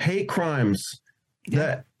hate crimes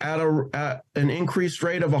that at an increased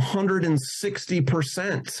rate of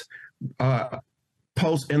 160%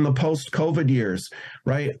 in the post-COVID years,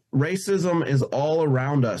 right? Racism is all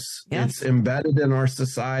around us. Yes. It's embedded in our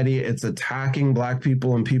society. It's attacking Black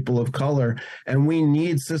people and people of color. And we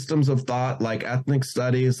need systems of thought like ethnic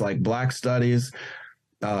studies, like Black studies,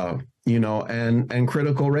 and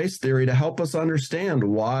critical race theory to help us understand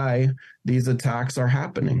why these attacks are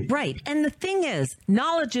happening. Right. And the thing is,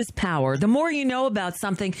 knowledge is power. The more you know about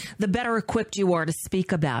something, the better equipped you are to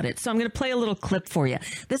speak about it. So I'm going to play a little clip for you.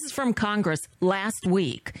 This is from Congress last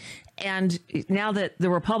week. And now that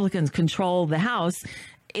the Republicans control the House,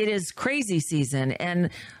 it is crazy season.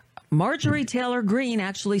 And Marjorie Taylor Greene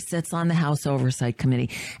actually sits on the House Oversight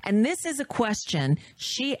Committee. And this is a question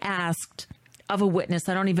she asked of a witness.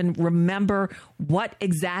 I don't even remember what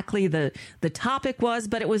exactly the topic was,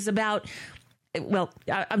 but it was about, well,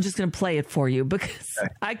 I'm just going to play it for you because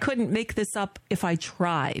I couldn't make this up if I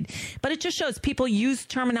tried. But it just shows people use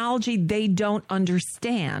terminology they don't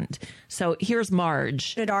understand. So here's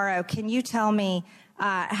Marge. Dodaro, can you tell me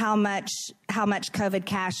how much COVID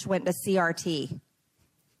cash went to CRT?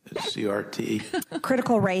 CRT.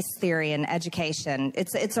 Critical race theory in education.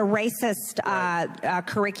 It's a racist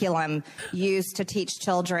curriculum used to teach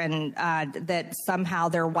children that somehow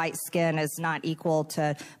their white skin is not equal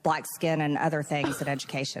to Black skin and other things in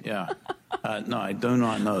education. Yeah. No, I do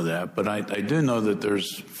not know that, but I do know that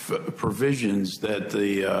there's provisions that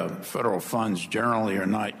the federal funds generally are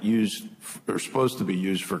not used, are supposed to be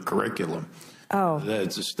used for curriculum. Oh,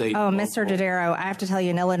 that's a state. Oh, Mr. Dodaro, I have to tell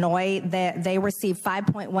you, in Illinois, they receive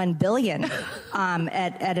 $5.1 billion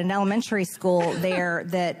at an elementary school there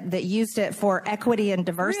that used it for equity and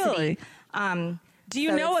diversity. Really? Do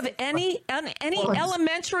you know of any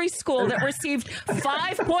elementary school that received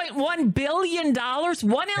 $5.1 billion?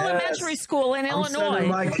 One elementary school in Illinois. I'm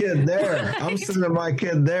sending my kid there. Right? I'm sending my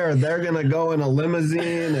kid there. They're going to go in a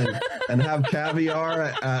limousine and have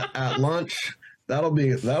caviar at lunch. That'll be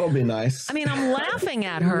nice. I mean, I'm laughing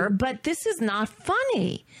at her, but this is not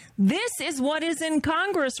funny. This is what is in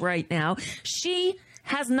Congress right now. She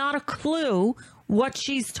has not a clue what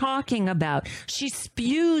she's talking about. She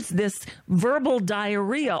spews this verbal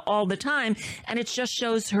diarrhea all the time, and it just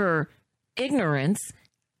shows her ignorance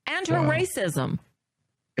and her racism.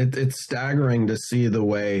 It's staggering to see the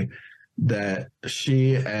way that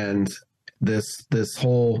she and this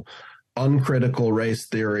whole uncritical race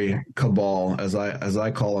theory cabal, as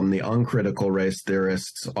I call them, the uncritical race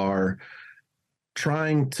theorists, are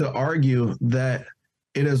trying to argue that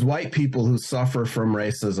it is white people who suffer from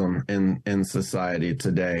racism in society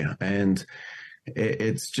today. And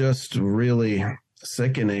it's just really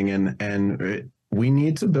sickening. And we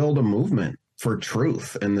need to build a movement for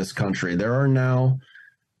truth in this country. There are now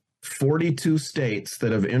 42 states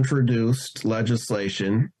that have introduced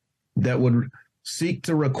legislation that would seek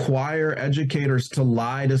to require educators to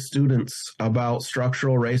lie to students about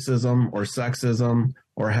structural racism or sexism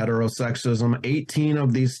or heterosexism. 18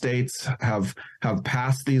 of these states have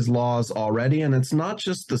passed these laws already. And it's not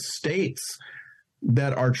just the states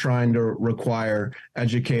that are trying to require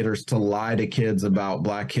educators to lie to kids about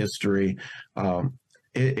Black history.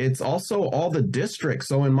 it's also all the districts.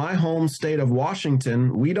 So in my home state of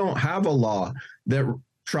Washington, we don't have a law that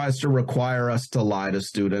tries to require us to lie to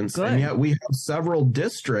students. Good. And yet we have several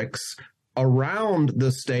districts around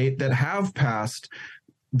the state that have passed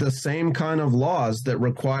the same kind of laws that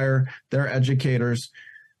require their educators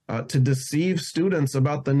to deceive students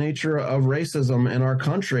about the nature of racism in our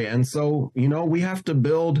country. And so, we have to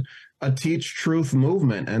build a Teach Truth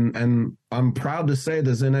movement. And I'm proud to say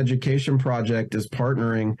the Zen Education Project is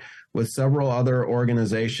partnering with several other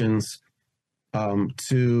organizations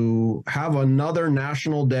to have another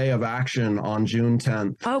National Day of Action on June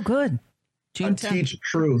 10th. Oh, good. June 10th.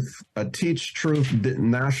 A Teach Truth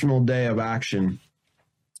National Day of Action.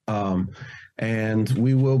 And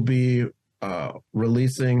we will be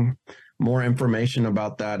releasing more information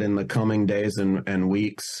about that in the coming days and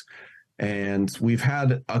weeks. And we've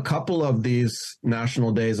had a couple of these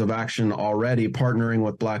National Days of Action already, partnering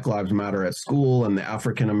with Black Lives Matter at School and the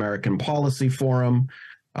African American Policy Forum.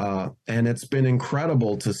 And it's been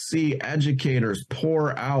incredible to see educators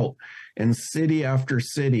pour out in city after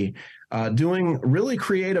city, doing really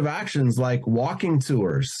creative actions like walking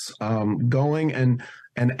tours, going and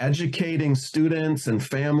educating students and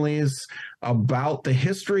families about the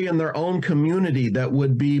history in their own community that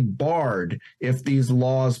would be barred if these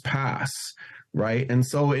laws pass, right? And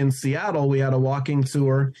so in Seattle, we had a walking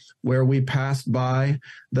tour where we passed by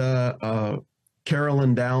the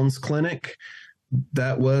Carolyn Downs Clinic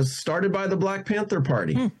that was started by the Black Panther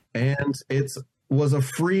Party. And it was a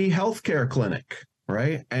free healthcare clinic,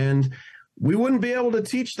 right? And we wouldn't be able to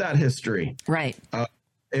teach that history. Right.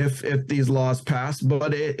 If these laws pass,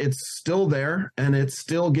 but it's still there, and it's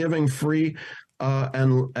still giving free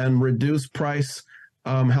and reduced price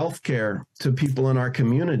healthcare to people in our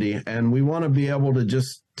community. And we want to be able to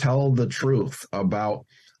just tell the truth about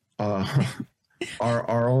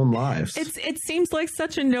our own lives. It seems like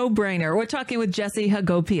such a no-brainer. We're talking with Jesse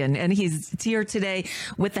Hagopian, and he's here today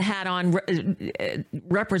with the hat on,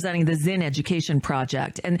 representing the Zen Education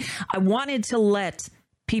Project. And I wanted to let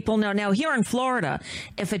people know, now here in Florida,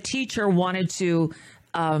 if a teacher wanted to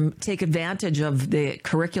take advantage of the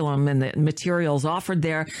curriculum and the materials offered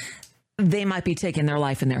there, they might be taking their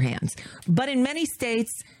life in their hands. But in many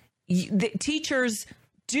states, the teachers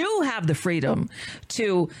do have the freedom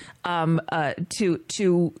to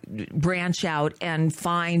branch out and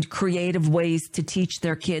find creative ways to teach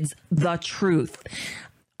their kids the truth.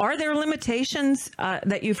 Are there limitations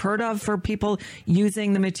that you've heard of for people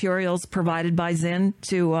using the materials provided by Zen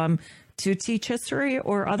to teach history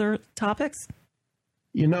or other topics?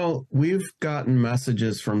 We've gotten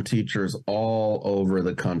messages from teachers all over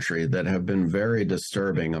the country that have been very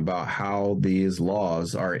disturbing about how these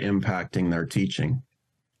laws are impacting their teaching.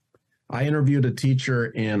 I interviewed a teacher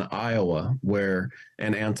in Iowa where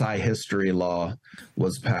an anti-history law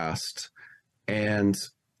was passed, and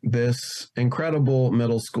this incredible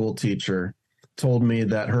middle school teacher told me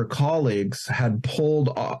that her colleagues had pulled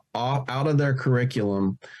out of their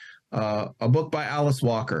curriculum a book by Alice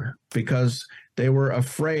Walker because they were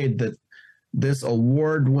afraid that this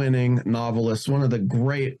award-winning novelist, one of the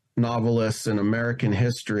great novelists in American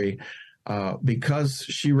history, because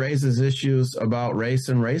she raises issues about race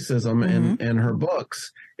and racism in her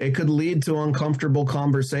books, it could lead to uncomfortable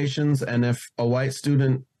conversations. And if a white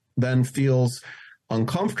student then feels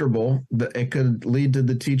uncomfortable, it could lead to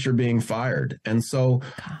the teacher being fired. And so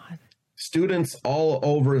students all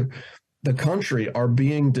over the country are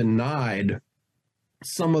being denied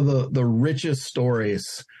some of the richest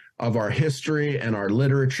stories of our history and our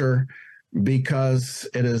literature because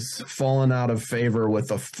it has fallen out of favor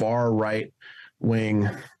with a far right wing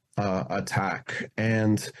attack.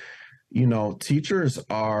 And, teachers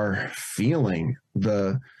are feeling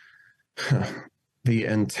the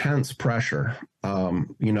intense pressure.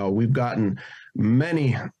 We've gotten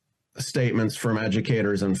many statements from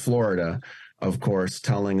educators in Florida, of course,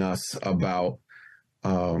 telling us about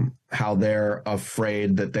how they're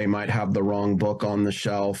afraid that they might have the wrong book on the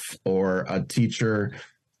shelf, or a teacher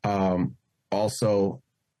also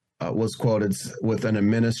was quoted with an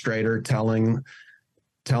administrator telling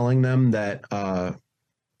them that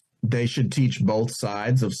they should teach both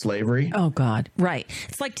sides of slavery. Oh, God. Right.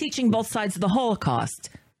 It's like teaching both sides of the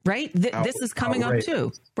Holocaust, right? This is coming up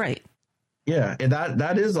too. Right. Yeah.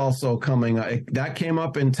 That is also coming. That came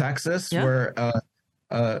up in Texas, where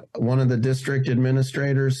one of the district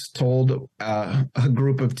administrators told a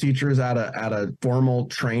group of teachers at a formal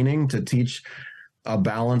training to teach a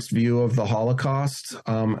balanced view of the Holocaust.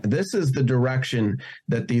 This is the direction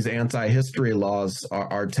that these anti-history laws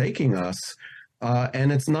are taking us.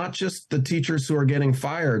 And it's not just the teachers who are getting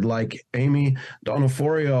fired, like Amy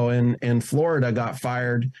Donaforio in Florida got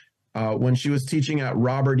fired when she was teaching at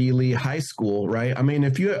Robert E. Lee High School, right? I mean,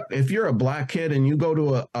 if you're a black kid and you go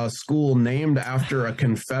to a school named after a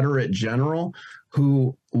Confederate general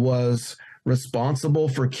who was responsible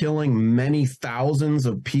for killing many thousands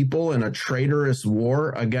of people in a traitorous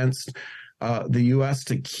war against the U.S.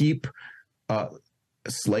 to keep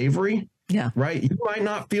slavery, right? You might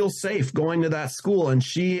not feel safe going to that school. And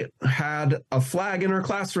she had a flag in her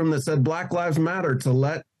classroom that said Black Lives Matter to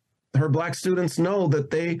let her black students know that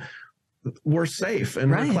they were safe in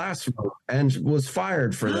her classroom, and was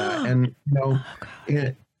fired for that. And,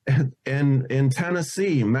 in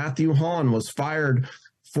Tennessee, Matthew Hahn was fired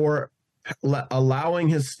for allowing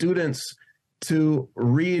his students to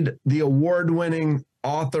read the award-winning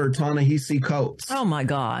author Ta-Nehisi Coates. Oh my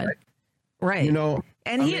God. Right.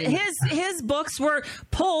 And his books were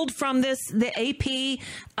pulled from the AP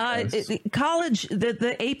college,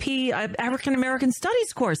 the AP African American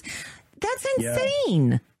Studies course. That's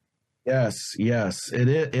insane. Yes, it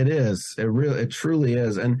is. It truly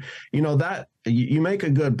is. And that you make a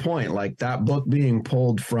good point. Like that book being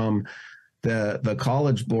pulled from the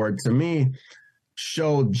College Board, to me,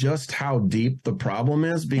 showed just how deep the problem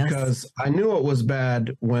is, because I knew it was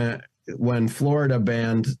bad when Florida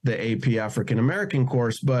banned the AP African American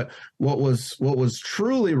course. But what was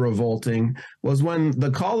truly revolting was when the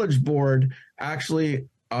College Board actually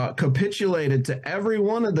capitulated to every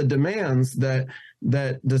one of the demands that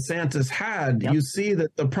DeSantis had. You see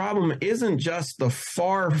that the problem isn't just the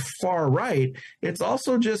far right; it's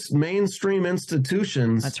also just mainstream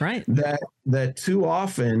institutions. That's right. That too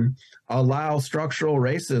often allow structural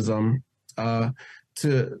racism to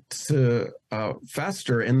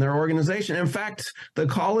fester in their organization. In fact, the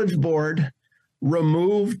College Board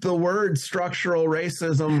removed the word structural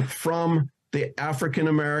racism from the African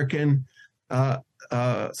American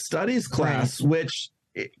studies class, which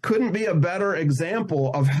it couldn't be a better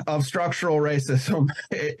example of structural racism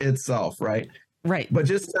itself, right? Right. But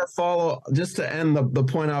just to end the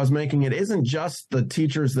point I was making, it isn't just the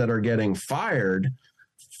teachers that are getting fired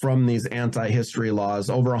from these anti-history laws.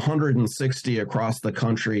 Over 160 across the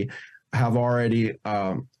country have already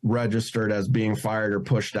registered as being fired or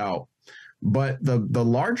pushed out. But the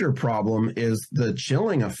larger problem is the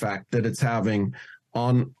chilling effect that it's having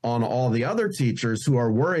on all the other teachers who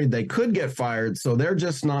are worried they could get fired. So they're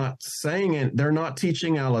just not saying it. They're not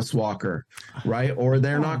teaching Alice Walker, right? Or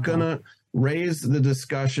they're not going to raise the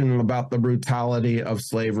discussion about the brutality of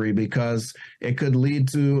slavery, because it could lead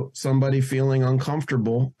to somebody feeling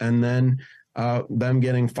uncomfortable and then them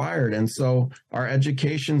getting fired. And so our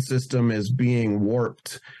education system is being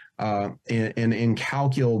warped in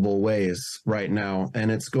incalculable ways right now.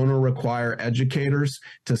 And it's going to require educators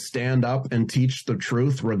to stand up and teach the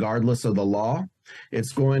truth regardless of the law.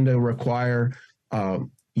 It's going to require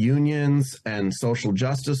unions and social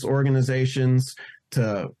justice organizations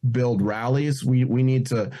to build rallies. We need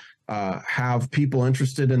to have people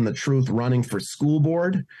interested in the truth running for school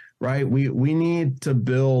board, right? We need to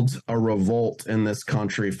build a revolt in this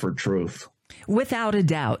country for truth. Without a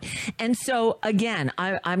doubt. And so, again,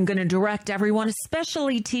 I'm going to direct everyone,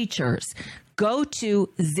 especially teachers, go to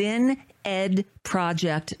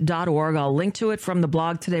zenedproject.org. I'll link to it from the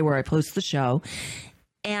blog today where I post the show.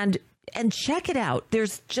 And check it out.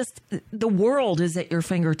 There's just, the world is at your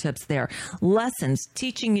fingertips there. Lessons,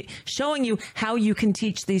 teaching, showing you how you can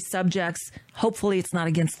teach these subjects. Hopefully it's not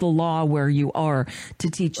against the law where you are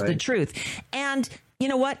to teach the truth. And you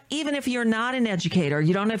know what? Even if you're not an educator,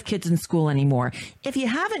 you don't have kids in school anymore, if you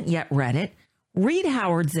haven't yet read it, read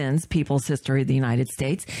Howard Zinn's People's History of the United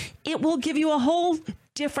States. It will give you a whole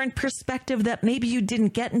different perspective that maybe you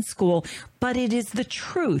didn't get in school, but it is the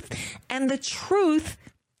truth. And the truth,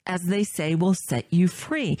 as they say, will set you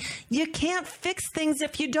free. You can't fix things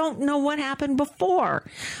if you don't know what happened before.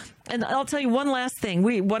 And I'll tell you one last thing.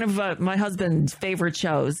 One of my husband's favorite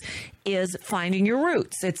shows is Finding Your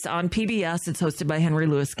Roots. It's on PBS. It's hosted by Henry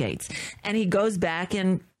Louis Gates. And he goes back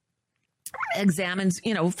and examines,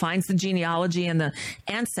 finds the genealogy and the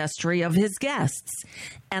ancestry of his guests.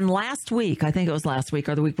 And last week, I think it was last week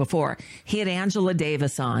or the week before, he had Angela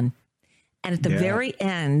Davis on. And at the very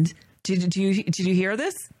end, did you hear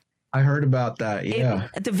this? I heard about that. Yeah.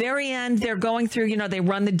 At the very end, they're going through, they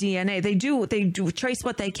run the DNA. They do trace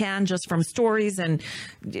what they can just from stories and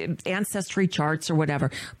ancestry charts or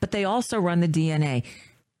whatever, but they also run the DNA.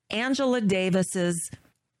 Angela Davis's,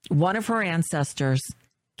 one of her ancestors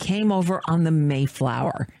came over on the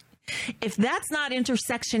Mayflower. If that's not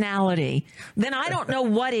intersectionality, then I don't know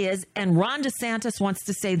what is. And Ron DeSantis wants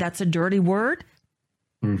to say that's a dirty word.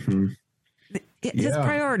 Mm-hmm. His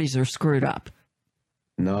priorities are screwed up.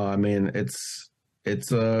 No, I mean,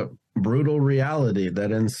 it's a brutal reality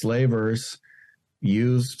that enslavers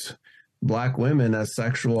used Black women as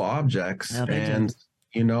sexual objects. And,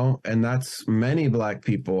 you know, and that's many Black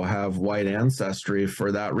people have white ancestry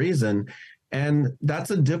for that reason. And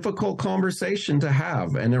that's a difficult conversation to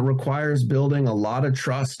have. And it requires building a lot of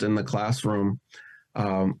trust in the classroom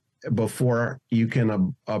before you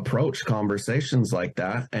can approach conversations like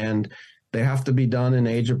that. And they have to be done in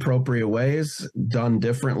age-appropriate ways, done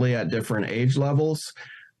differently at different age levels.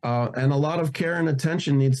 And a lot of care and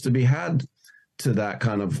attention needs to be had to that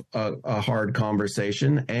kind of a hard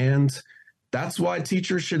conversation. And that's why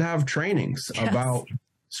teachers should have trainings about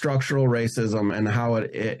structural racism and how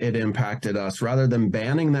it impacted us. Rather than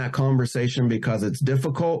banning that conversation because it's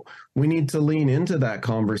difficult, we need to lean into that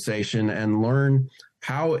conversation and learn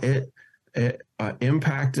how it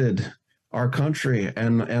impacted our country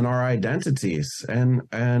and our identities. And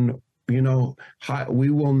you know, we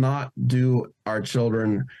will not do our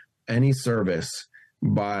children any service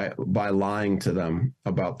by lying to them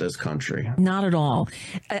about this country. Not at all.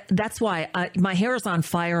 That's why my hair is on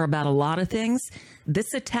fire about a lot of things.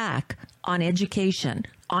 This attack on education,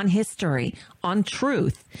 on history, on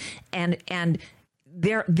truth, and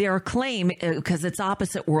their claim, because it's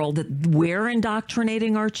opposite world, that we're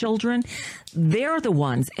indoctrinating our children. They're the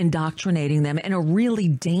ones indoctrinating them in a really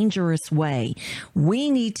dangerous way. We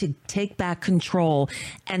need to take back control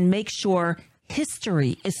and make sure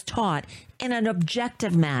history is taught in an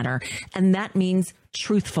objective manner. And that means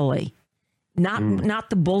truthfully, not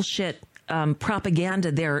the bullshit propaganda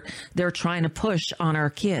they're trying to push on our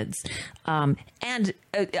kids, and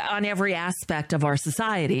on every aspect of our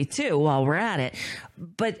society too, while we're at it.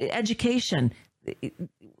 But education,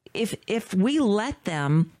 if we let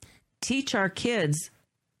them teach our kids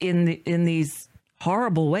in these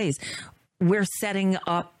horrible ways, we're setting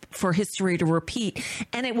up for history to repeat,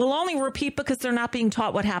 and it will only repeat because they're not being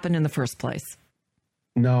taught what happened in the first place.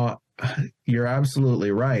 No, you're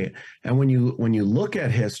absolutely right. And when you look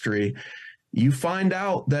at history, you find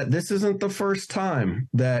out that this isn't the first time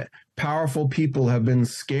that powerful people have been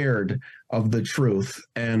scared of the truth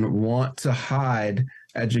and want to hide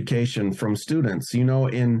education from students. You know,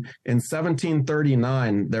 in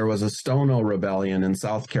 1739, there was a Stono Rebellion in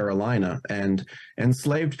South Carolina, and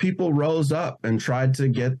enslaved people rose up and tried to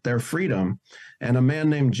get their freedom. And a man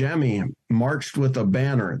named Jemmy marched with a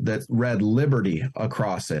banner that read "Liberty"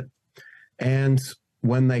 across it. And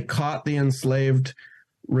when they caught the enslaved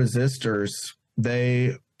resistors,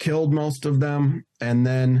 they killed most of them, and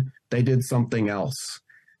then they did something else.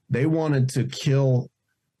 They wanted to kill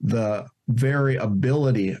the very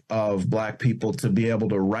ability of Black people to be able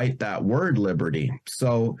to write that word liberty.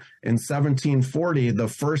 So in 1740, the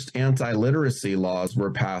first anti-literacy laws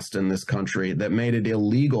were passed in this country that made it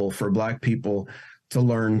illegal for Black people to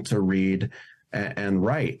learn to read and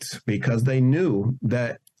write, because they knew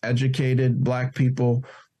that educated Black people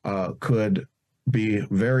could be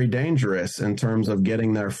very dangerous in terms of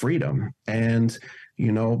getting their freedom. And,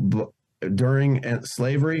 you know, during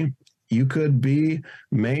slavery, you could be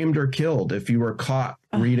maimed or killed if you were caught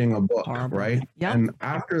reading a book, right? Yep. And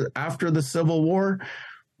after the Civil War,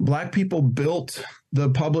 Black people built the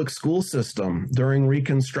public school system during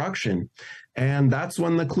Reconstruction. And that's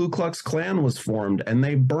when the Ku Klux Klan was formed. And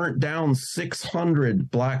they burnt down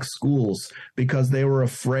 600 Black schools because they were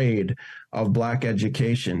afraid of Black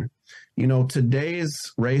education. You know, today's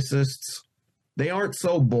racists, they aren't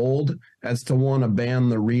so bold as to want to ban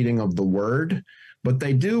the reading of the word, but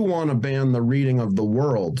they do want to ban the reading of the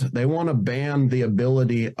world. They want to ban the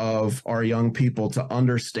ability of our young people to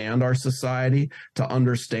understand our society, to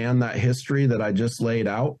understand that history that I just laid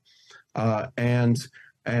out. And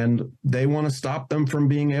they want to stop them from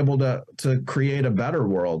being able to create a better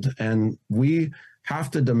world. And we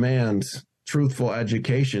have to demand truthful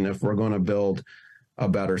education if we're going to build a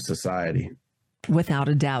better society. Without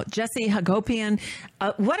a doubt. Jesse Hagopian,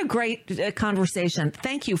 what a great conversation.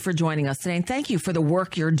 Thank you for joining us today, and thank you for the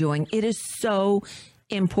work you're doing. It is so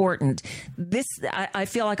important. I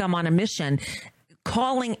feel like I'm on a mission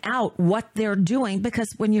calling out what they're doing,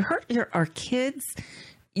 because when you hurt our kids,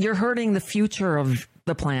 you're hurting the future of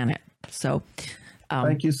the planet. So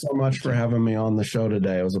thank you so much for having me on the show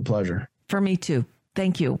today. It was a pleasure. For me too.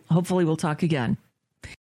 Thank you. Hopefully we'll talk again.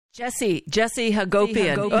 Jesse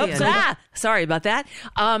Hagopian. Oops, sorry about that.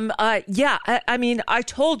 I mean, I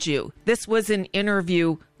told you this was an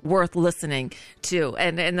interview worth listening to.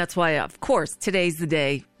 And that's why, of course, today's the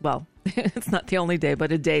day. Well, it's not the only day,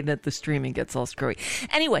 but a day that the streaming gets all screwy.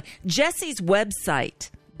 Anyway, Jesse's website,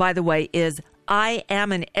 by the way, is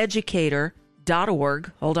IamAneducator.com.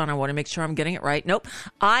 iamaneducator.org. Hold on, I want to make sure I'm getting it right. Nope.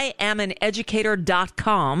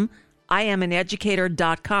 iamaneducator.com.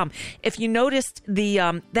 iamaneducator.com. If you noticed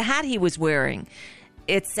the hat he was wearing,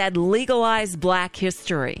 it said Legalize Black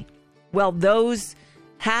History. Well, those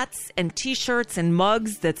hats and T-shirts and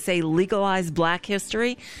mugs that say Legalize Black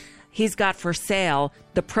History, he's got for sale.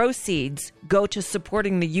 The proceeds go to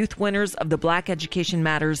supporting the youth winners of the Black Education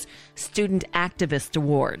Matters Student Activist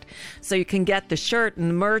Award. So you can get the shirt and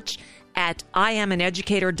the merch at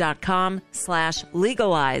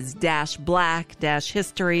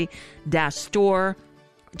iamaneducator.com/legalize-black-history-store.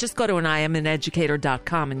 Just go to an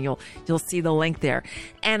iamaneducator.com and you'll see the link there.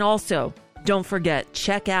 And also, don't forget,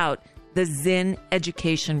 check out the Zin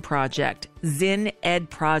Education Project,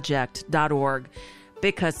 zinedproject.org,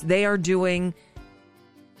 because they're doing,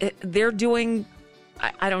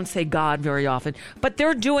 I don't say God very often, but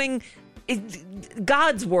they're doing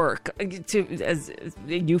God's work, as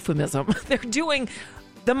a euphemism. They're doing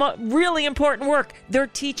the really important work. They're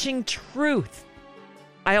teaching truth.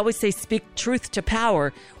 I always say speak truth to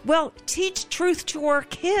power. Well, teach truth to our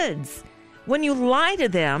kids. When you lie to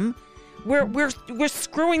them, we're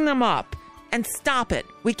screwing them up. And stop it.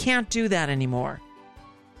 We can't do that anymore.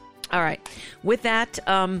 All right. With that,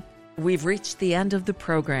 we've reached the end of the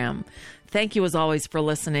program. Thank you, as always, for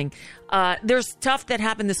listening. There's stuff that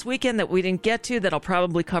happened this weekend that we didn't get to that I'll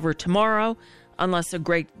probably cover tomorrow, unless a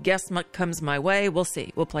great guest comes my way. We'll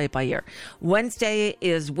see. We'll play it by ear. Wednesday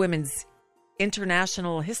is Women's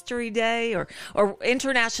International History Day or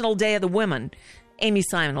International Day of the Women. Amy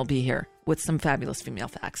Simon will be here with some fabulous female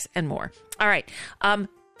facts and more. All right.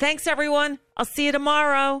 Thanks, everyone. I'll see you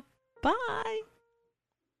tomorrow. Bye.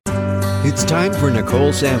 It's time for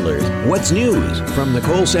Nicole Sandler's What's News from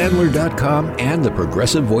NicoleSandler.com and the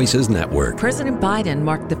Progressive Voices Network. President Biden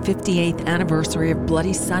marked the 58th anniversary of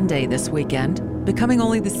Bloody Sunday this weekend, becoming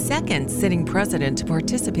only the second sitting president to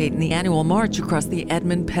participate in the annual march across the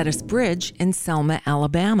Edmund Pettus Bridge in Selma,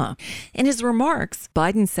 Alabama. In his remarks,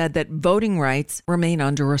 Biden said that voting rights remain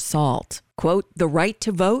under assault. Quote, "The right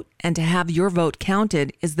to vote and to have your vote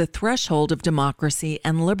counted is the threshold of democracy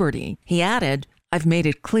and liberty." He added, "I've made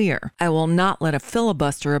it clear. I will not let a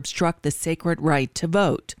filibuster obstruct the sacred right to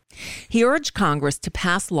vote." He urged Congress to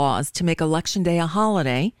pass laws to make Election Day a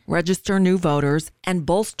holiday, register new voters, and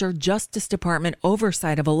bolster Justice Department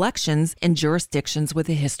oversight of elections in jurisdictions with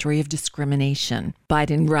a history of discrimination.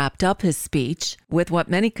 Biden wrapped up his speech with what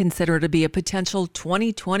many consider to be a potential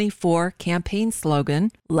 2024 campaign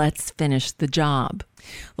slogan, "Let's finish the job."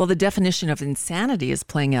 Well, the definition of insanity is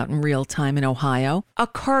playing out in real time in Ohio. A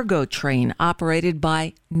cargo train operated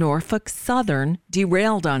by Norfolk Southern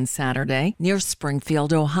derailed on Saturday near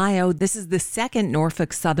Springfield, Ohio. This is the second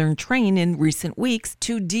Norfolk Southern train in recent weeks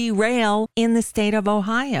to derail in the state of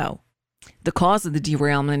Ohio. The cause of the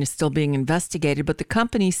derailment is still being investigated, but the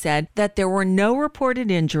company said that there were no reported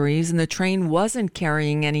injuries and the train wasn't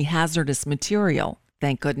carrying any hazardous material.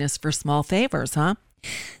 Thank goodness for small favors, huh?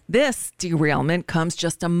 This derailment comes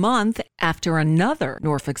just a month after another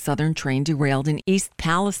Norfolk Southern train derailed in East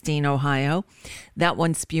Palestine, Ohio, that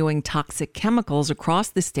one spewing toxic chemicals across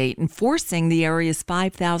the state and forcing the area's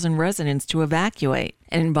 5,000 residents to evacuate.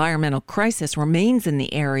 An environmental crisis remains in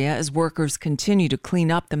the area as workers continue to clean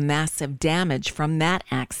up the massive damage from that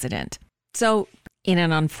accident. So, in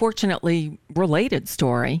an unfortunately related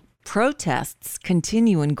story, protests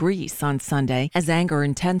continue in Greece on Sunday as anger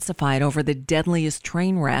intensified over the deadliest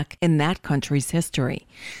train wreck in that country's history.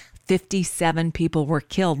 57 people were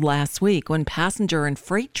killed last week when passenger and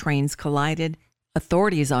freight trains collided.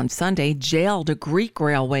 Authorities on Sunday jailed a Greek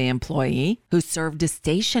railway employee who served as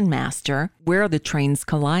station master where the trains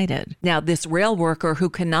collided. Now, this rail worker, who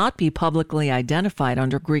cannot be publicly identified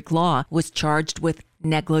under Greek law, was charged with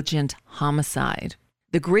negligent homicide.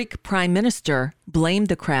 The Greek prime minister blamed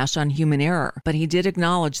the crash on human error, but he did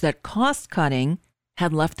acknowledge that cost-cutting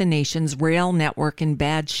had left the nation's rail network in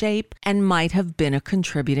bad shape and might have been a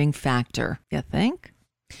contributing factor. You think?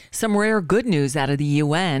 Some rare good news out of the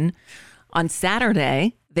UN. On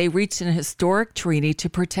Saturday, they reached an historic treaty to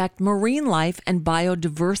protect marine life and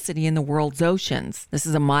biodiversity in the world's oceans. This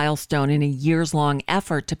is a milestone in a years-long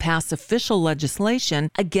effort to pass official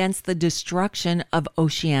legislation against the destruction of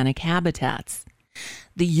oceanic habitats.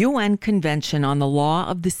 The UN Convention on the Law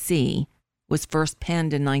of the Sea was first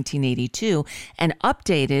penned in 1982 and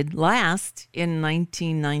updated last in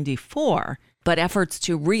 1994. But efforts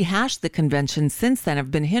to rehash the convention since then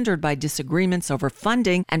have been hindered by disagreements over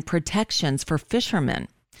funding and protections for fishermen.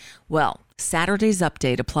 Well, Saturday's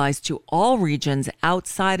update applies to all regions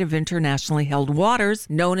outside of internationally held waters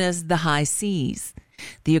known as the high seas.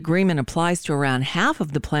 The agreement applies to around half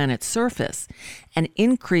of the planet's surface and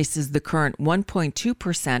increases the current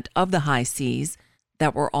 1.2% of the high seas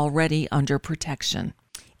that were already under protection.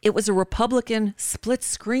 It was a Republican split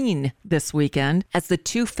screen this weekend as the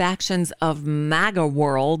two factions of MAGA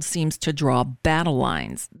world seems to draw battle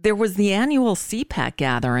lines. There was the annual CPAC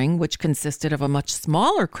gathering, which consisted of a much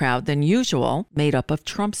smaller crowd than usual, made up of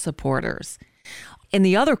Trump supporters. In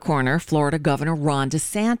the other corner, Florida Governor Ron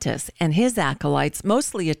DeSantis and his acolytes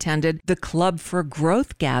mostly attended the Club for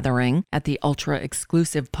Growth gathering at the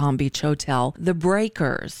ultra-exclusive Palm Beach hotel, The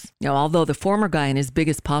Breakers. Although the former guy and his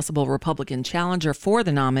biggest possible Republican challenger for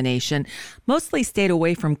the nomination mostly stayed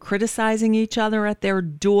away from criticizing each other at their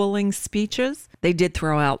dueling speeches, they did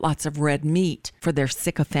throw out lots of red meat for their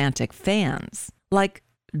sycophantic fans. Like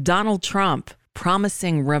Donald Trump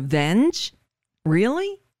promising revenge?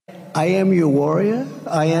 Really? I am your warrior.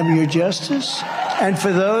 I am your justice. And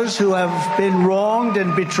for those who have been wronged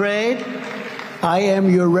and betrayed, I am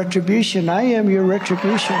your retribution. I am your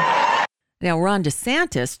retribution. Now, Ron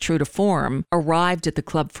DeSantis, true to form, arrived at the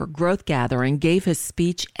Club for Growth gathering, gave his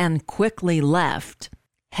speech, and quickly left,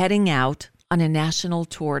 heading out on a national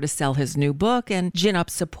tour to sell his new book and gin up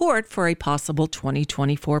support for a possible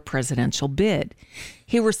 2024 presidential bid.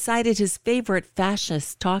 He recited his favorite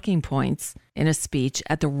fascist talking points in a speech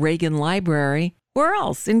at the Reagan Library. Where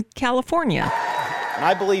else? In California. And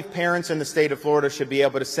I believe parents in the state of Florida should be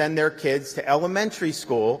able to send their kids to elementary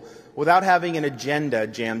school without having an agenda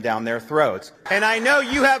jammed down their throats. And I know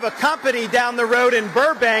you have a company down the road in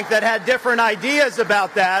Burbank that had different ideas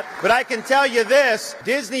about that, but I can tell you this,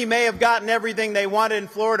 Disney may have gotten everything they wanted in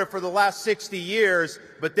Florida for the last 60 years,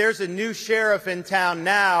 but there's a new sheriff in town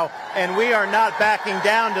now, and we are not backing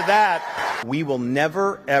down to that. We will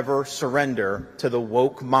never, ever surrender to the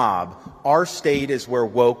woke mob. Our state is where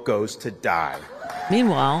woke goes to die.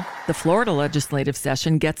 Meanwhile, the Florida legislative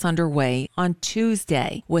session gets underway on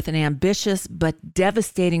Tuesday with an ambitious but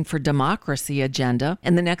devastating for democracy agenda.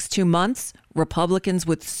 In the next 2 months, Republicans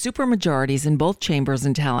with supermajorities in both chambers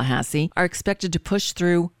in Tallahassee are expected to push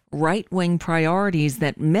through right-wing priorities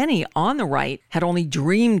that many on the right had only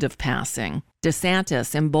dreamed of passing.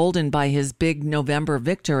 DeSantis, emboldened by his big November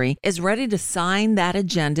victory, is ready to sign that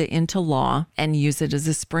agenda into law and use it as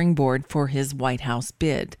a springboard for his White House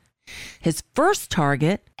bid. His first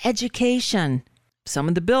target, education. Some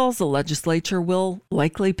of the bills the legislature will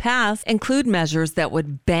likely pass include measures that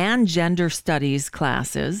would ban gender studies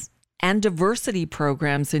classes and diversity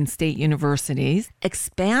programs in state universities,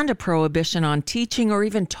 expand a prohibition on teaching or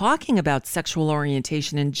even talking about sexual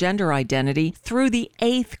orientation and gender identity through the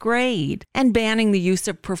 8th grade, and banning the use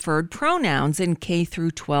of preferred pronouns in K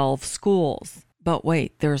through 12 schools. But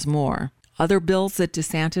wait, there's more. Other bills that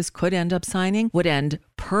DeSantis could end up signing would end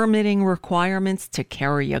permitting requirements to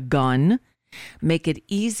carry a gun, make it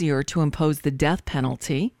easier to impose the death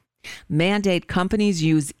penalty, mandate companies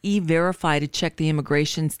use E-Verify to check the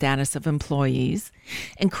immigration status of employees,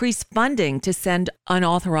 increase funding to send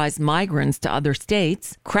unauthorized migrants to other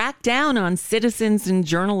states, crack down on citizens and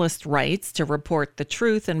journalist rights to report the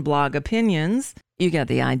truth and blog opinions. You get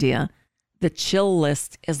the idea. The chill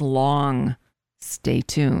list is long. Stay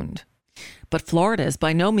tuned. But Florida is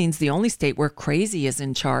by no means the only state where crazy is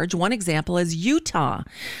in charge. One example is Utah,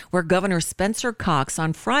 where Governor Spencer Cox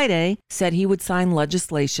on Friday said he would sign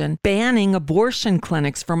legislation banning abortion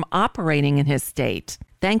clinics from operating in his state.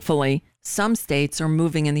 Thankfully, some states are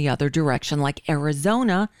moving in the other direction, like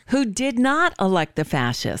Arizona, who did not elect the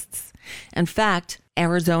fascists. In fact,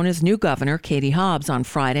 Arizona's new governor, Katie Hobbs, on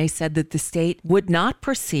Friday said that the state would not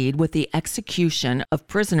proceed with the execution of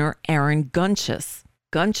prisoner Aaron Gunchus.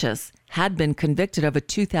 Gunchus had been convicted of a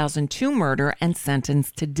 2002 murder and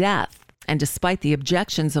sentenced to death. And despite the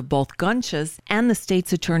objections of both Gunchus and the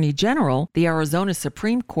state's attorney general, the Arizona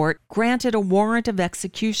Supreme Court granted a warrant of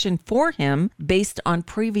execution for him based on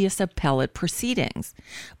previous appellate proceedings.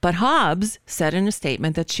 But Hobbs said in a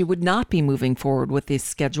statement that she would not be moving forward with this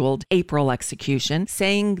scheduled April execution,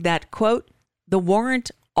 saying that, quote, the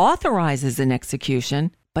warrant authorizes an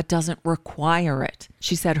execution, but doesn't require it.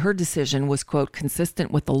 She said her decision was, quote,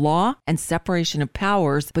 consistent with the law and separation of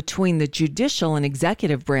powers between the judicial and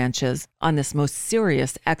executive branches on this most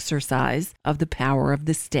serious exercise of the power of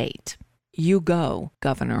the state. You go,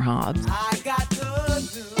 Governor Hobbs.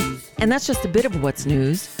 And that's just a bit of what's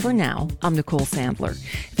news. For now, I'm Nicole Sandler.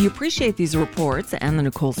 If you appreciate these reports and the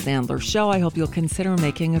Nicole Sandler Show, I hope you'll consider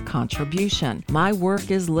making a contribution. My work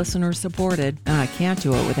is listener supported, and I can't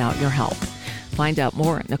do it without your help. Find out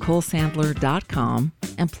more at NicoleSandler.com,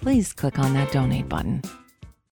 and please click on that donate button.